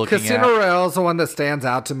I was looking at. Casino Royale is the one that stands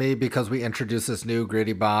out to me because we introduce this new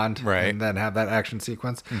gritty Bond. Right. And then have that action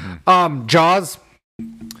sequence. Mm-hmm. Jaws.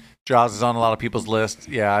 Jaws is on a lot of people's lists.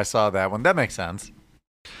 Yeah, I saw that one. That makes sense.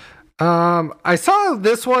 I saw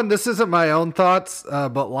this one. This isn't my own thoughts,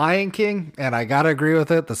 but Lion King, and I gotta agree with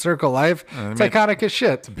it. The Circle of Life, it's iconic as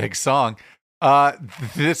shit. It's a big song.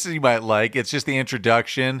 This you might like. It's just the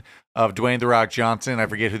introduction of Dwayne "The Rock" Johnson. I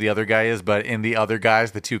forget who the other guy is, but in The Other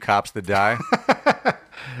Guys, the two cops that die.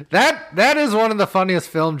 that is one of the funniest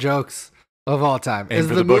film jokes of all time. Aim is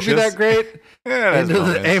for the movie bushes? that great?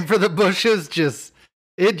 Yeah, Aim for the Bushes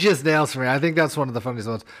It just nails for me. I think that's one of the funniest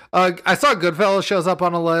ones. I saw Goodfellas shows up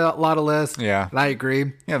on a lot of lists. Yeah. And I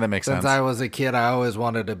agree. Yeah, that makes sense. Since I was a kid, I always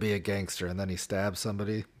wanted to be a gangster, and then he stabbed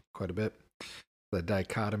somebody quite a bit. The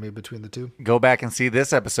dichotomy between the two. Go back and see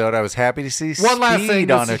this episode. I was happy to see one last thing.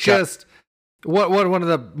 Speed on This is just what one of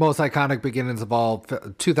the most iconic beginnings of all.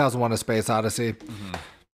 2001: A Space Odyssey. Mm-hmm.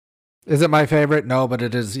 Is it my favorite? No, but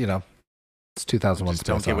it is. It's 2001: Just Space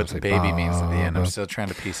don't get what Odyssey. the baby means at the end. I'm still trying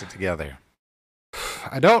to piece it together.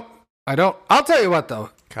 I don't. I'll tell you what, though.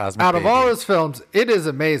 Cosmic Out of Baby. all his films, it is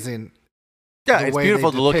amazing. Yeah, it's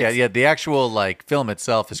beautiful to look at. Yeah, the actual film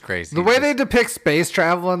itself is crazy. The way they depict space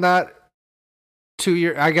travel in that 2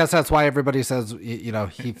 year, I guess that's why everybody says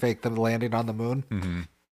he faked the landing on the moon. Mm-hmm.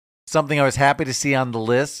 Something I was happy to see on the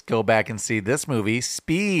list. Go back and see this movie,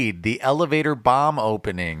 Speed, the elevator bomb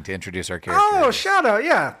opening to introduce our characters. Oh, shout out!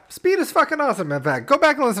 Yeah, Speed is fucking awesome. In fact, go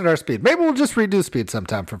back and listen to our Speed. Maybe we'll just redo Speed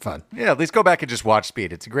sometime for fun. Yeah, at least go back and just watch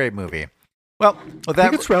Speed. It's a great movie. Well, with that, I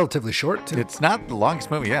think it's relatively short too. It's not the longest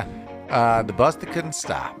movie. Yeah, The Bus That Couldn't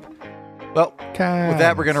Stop. Well, with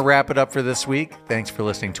that, we're going to wrap it up for this week. Thanks for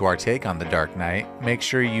listening to our take on The Dark Knight. Make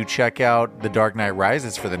sure you check out The Dark Knight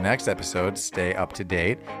Rises for the next episode. Stay up to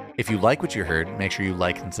date. If you like what you heard, make sure you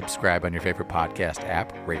like and subscribe on your favorite podcast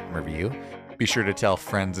app. Rate and review. Be sure to tell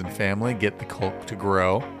friends and family. Get the cult to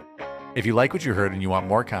grow. If you like what you heard and you want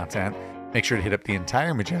more content, make sure to hit up the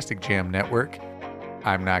entire Majestic Jam Network.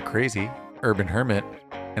 I'm Not Crazy, Urban Hermit,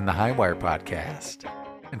 and the Highwire Podcast.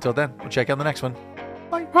 Until then, we'll check out the next one.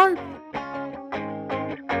 Bye. Bye.